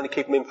normally they'll only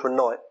keep him in for a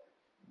night.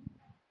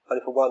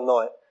 Only for one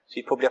night. So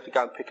you probably have to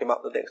go and pick him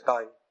up the next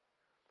day.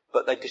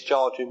 But they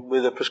discharge him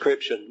with a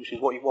prescription, which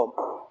is what you want.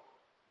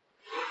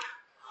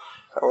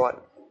 Is that alright?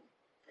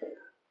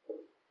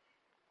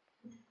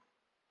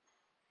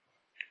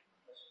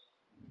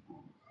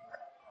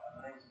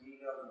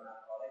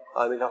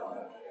 I mean, so I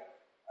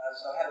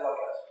had like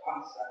a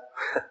sponsor.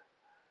 If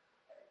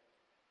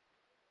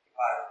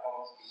I had a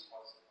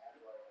sponsor,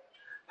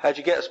 how do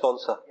you get a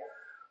sponsor?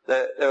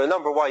 Yeah. There are a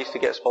number of ways to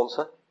get a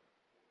sponsor.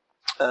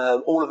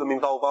 All of them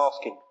involve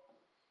asking.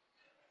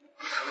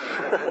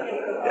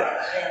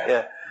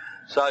 Yeah.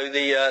 So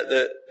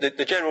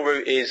the general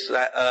route is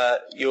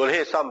that you'll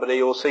hear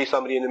somebody or see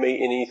somebody in the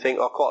meeting and you think,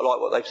 I quite like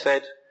what they've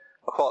said,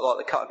 I quite like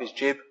the cut of his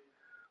jib,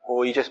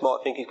 or you just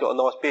might think he's got a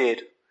nice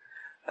beard,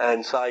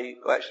 and say,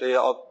 actually,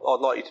 I'd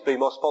like you to be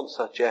my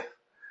sponsor, Jeff,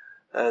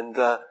 and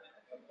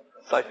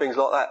say things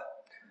like that,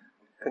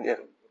 couldn't you?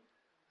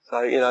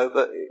 So,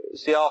 but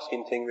it's the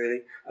asking thing,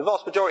 really. The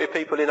vast majority of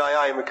people in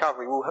AA and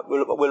recovery will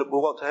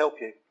want to help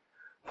you.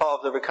 Part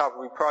of the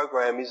recovery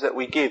program is that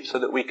we give so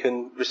that we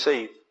can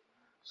receive.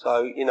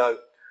 So,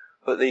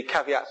 but the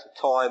caveats of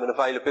time and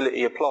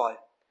availability apply.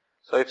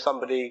 So if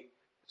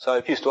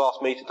you used to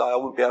ask me today, I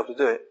wouldn't be able to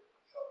do it.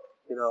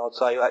 I'd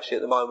say, actually,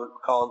 at the moment,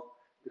 I can't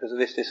because of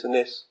this, this and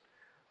this.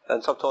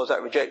 And sometimes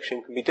that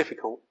rejection can be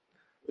difficult.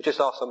 But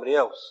just ask somebody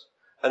else.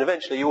 And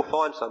eventually you will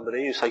find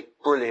somebody who say,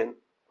 brilliant,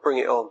 bring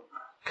it on.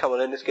 Come on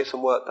then, let's get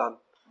some work done.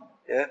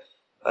 Yeah?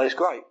 And it's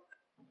great.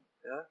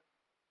 Yeah?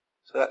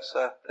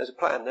 So there's a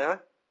plan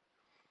there.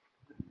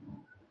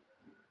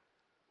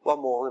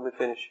 One more, then we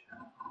finish.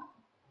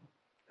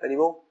 Any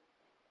more?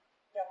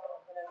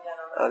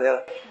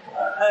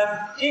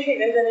 Do you think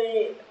there's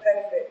any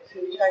benefit to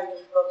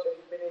changing sponsor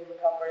if you've been in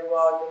recovery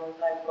while you've been on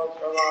the same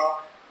sponsor a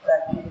while, say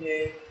a few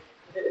years?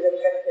 Do you think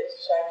there's any benefit to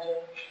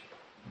changing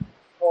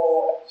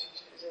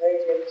is there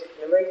any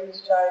particular reason to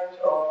change,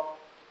 or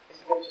is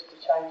it good just to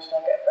change to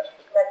get a fresh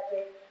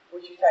perspective?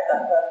 Would you take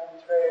that person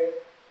through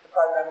the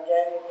program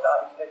again if you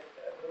did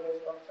a new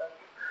sponsor?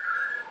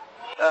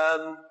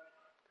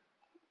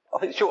 I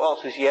think the short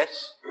answer is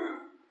yes.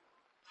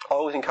 I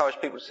always encourage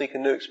people to seek a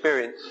new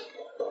experience.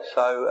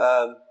 So,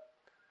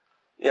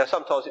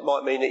 sometimes it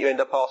might mean that you end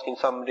up asking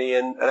somebody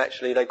and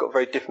actually they've got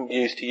very different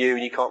views to you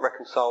and you can't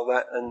reconcile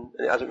that and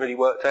it hasn't really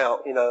worked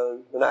out, and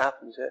that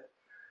happens, yeah.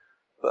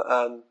 But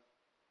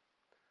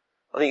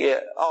I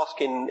think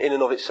asking in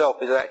and of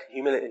itself is an act of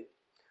humility.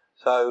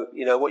 So,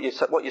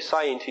 what you're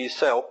saying to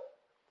yourself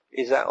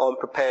is that I'm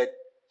prepared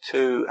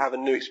to have a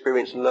new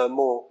experience and learn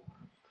more.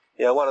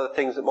 One of the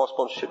things that my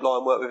sponsorship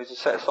line work with is a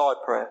set-aside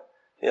prayer.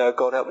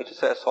 God help me to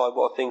set aside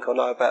what I think I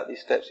know about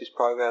these steps, this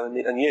program,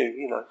 and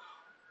you.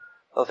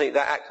 I think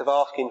that act of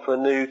asking for a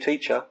new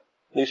teacher,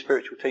 new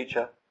spiritual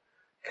teacher,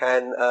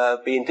 can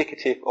be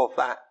indicative of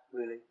that,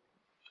 really.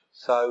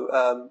 So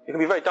it can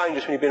be very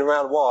dangerous when you've been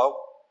around a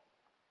while,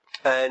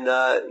 and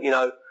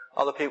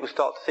other people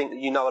start to think that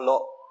you know a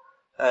lot,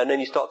 and then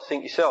you start to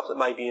think yourself that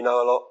maybe you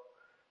know a lot,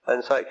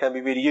 and so it can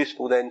be really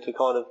useful then to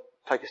kind of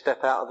take a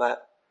step out of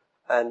that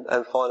and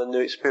find a new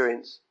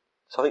experience.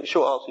 So I think the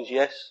short answer is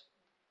yes.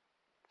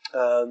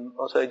 I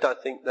certainly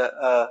don't think that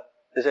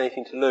there's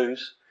anything to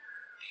lose.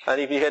 And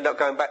if you end up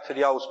going back to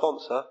the old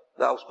sponsor,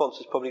 that old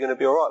sponsor's probably going to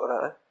be alright with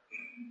that,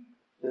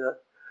 eh?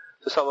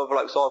 So some of the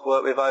blokes I've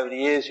worked with over the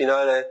years,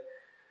 they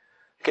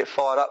get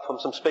fired up from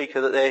some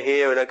speaker that they're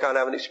here and they go and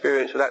have an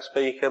experience with that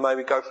speaker,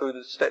 maybe go through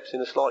the steps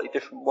in a slightly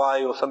different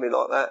way or something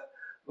like that.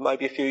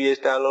 Maybe a few years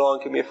down the line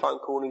give me a phone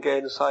call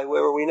again and say,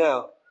 where are we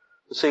now?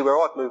 And see where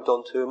I've moved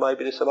on to, and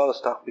maybe there's some other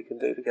stuff we can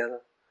do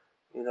together.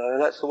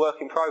 And that's the work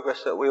in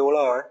progress that we all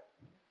are, eh?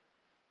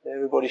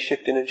 Everybody's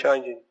shifting and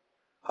changing,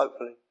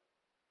 hopefully.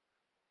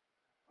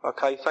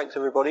 Okay, thanks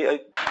everybody.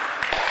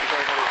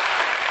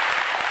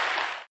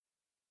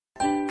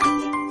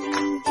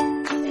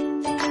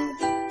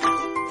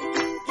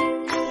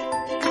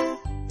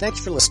 Thanks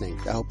for listening.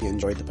 I hope you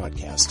enjoyed the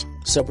podcast.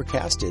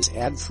 Sobercast is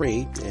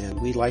ad-free, and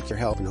we'd like your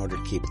help in order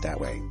to keep it that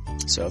way.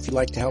 So if you'd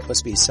like to help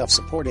us be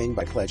self-supporting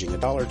by pledging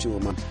 $1 or $2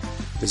 a month,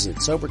 visit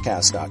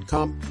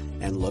Sobercast.com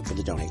and look for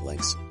the donate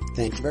links.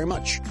 Thank you very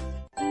much.